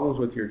cause problems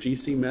with your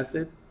GC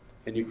method,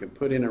 and you can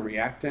put in a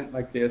reactant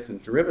like this and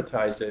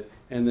derivatize it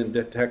and then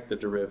detect the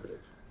derivative.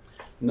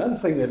 Another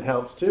thing that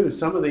helps too,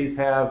 some of these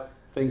have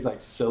things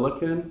like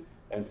silicon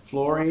and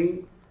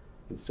fluorine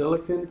and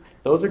silicon.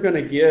 Those are going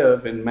to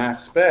give in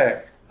mass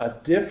spec a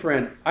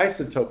different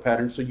isotope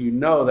pattern so you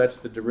know that's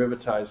the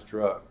derivatized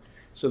drug.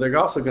 So they're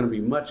also going to be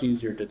much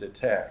easier to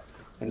detect,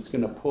 and it's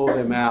going to pull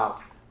them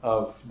out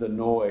of the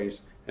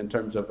noise in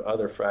terms of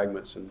other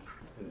fragments and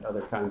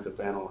other kinds of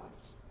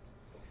analytes.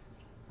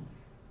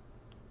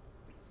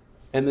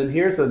 And then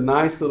here's a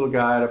nice little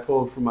guide I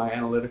pulled from my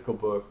analytical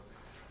book.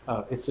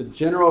 It's a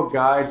general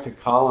guide to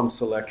column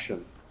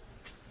selection.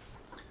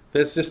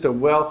 There's just a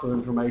wealth of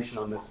information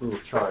on this little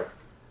chart.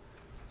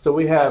 So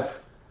we have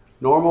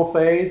normal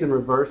phase and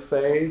reverse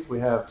phase. We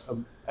have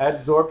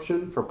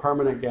adsorption for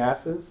permanent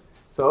gases.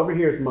 So over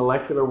here is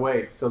molecular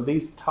weight. So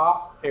these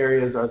top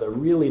areas are the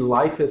really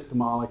lightest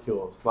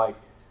molecules, like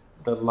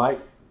the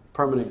light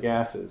permanent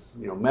gases,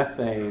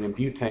 methane and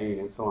butane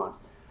and so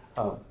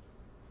on.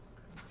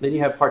 Then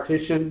you have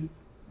partition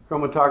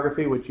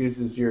chromatography, which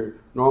uses your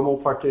normal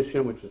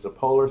partition, which is a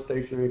polar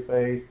stationary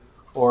phase,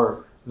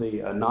 or the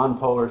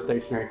nonpolar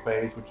stationary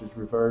phase, which is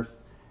reversed.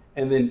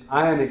 And then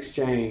ion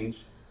exchange,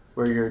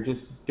 where you're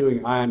just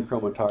doing ion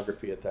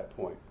chromatography at that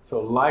point. So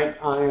light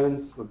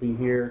ions would be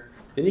here.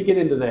 Then you get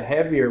into the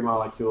heavier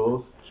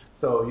molecules.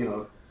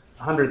 So,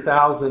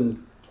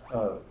 100,000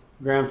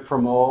 grams per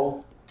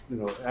mole,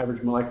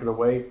 average molecular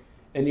weight.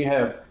 And you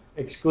have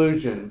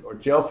exclusion or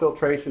gel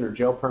filtration or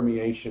gel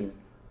permeation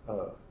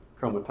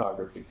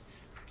chromatography.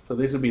 So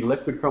these would be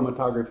liquid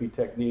chromatography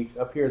techniques.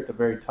 Up here at the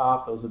very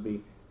top, those would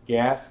be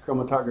gas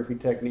chromatography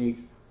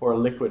techniques or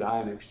liquid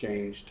ion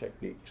exchange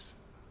techniques.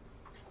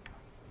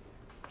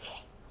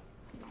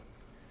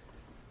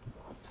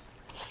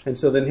 And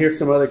so then here's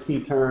some other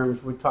key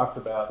terms we talked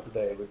about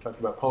today. We talked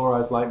about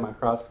polarized light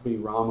microscopy,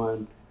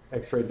 Raman,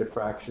 X-ray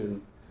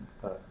diffraction.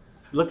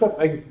 Look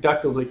up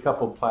inductively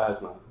coupled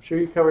plasma. I'm sure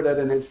you covered that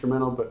in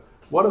instrumental, but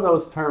what do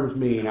those terms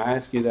mean? I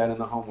asked you that in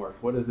the homework.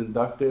 What is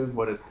inductive?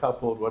 What is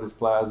coupled? What is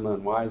plasma?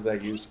 And why is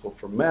that useful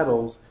for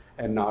metals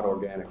and not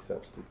organic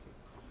substances?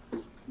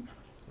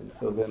 And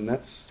so then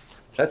that's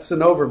an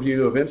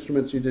overview of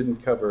instruments you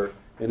didn't cover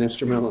in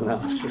instrumental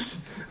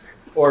analysis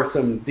or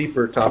some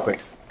deeper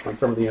topics on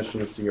some of the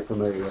instruments that you're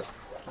familiar with.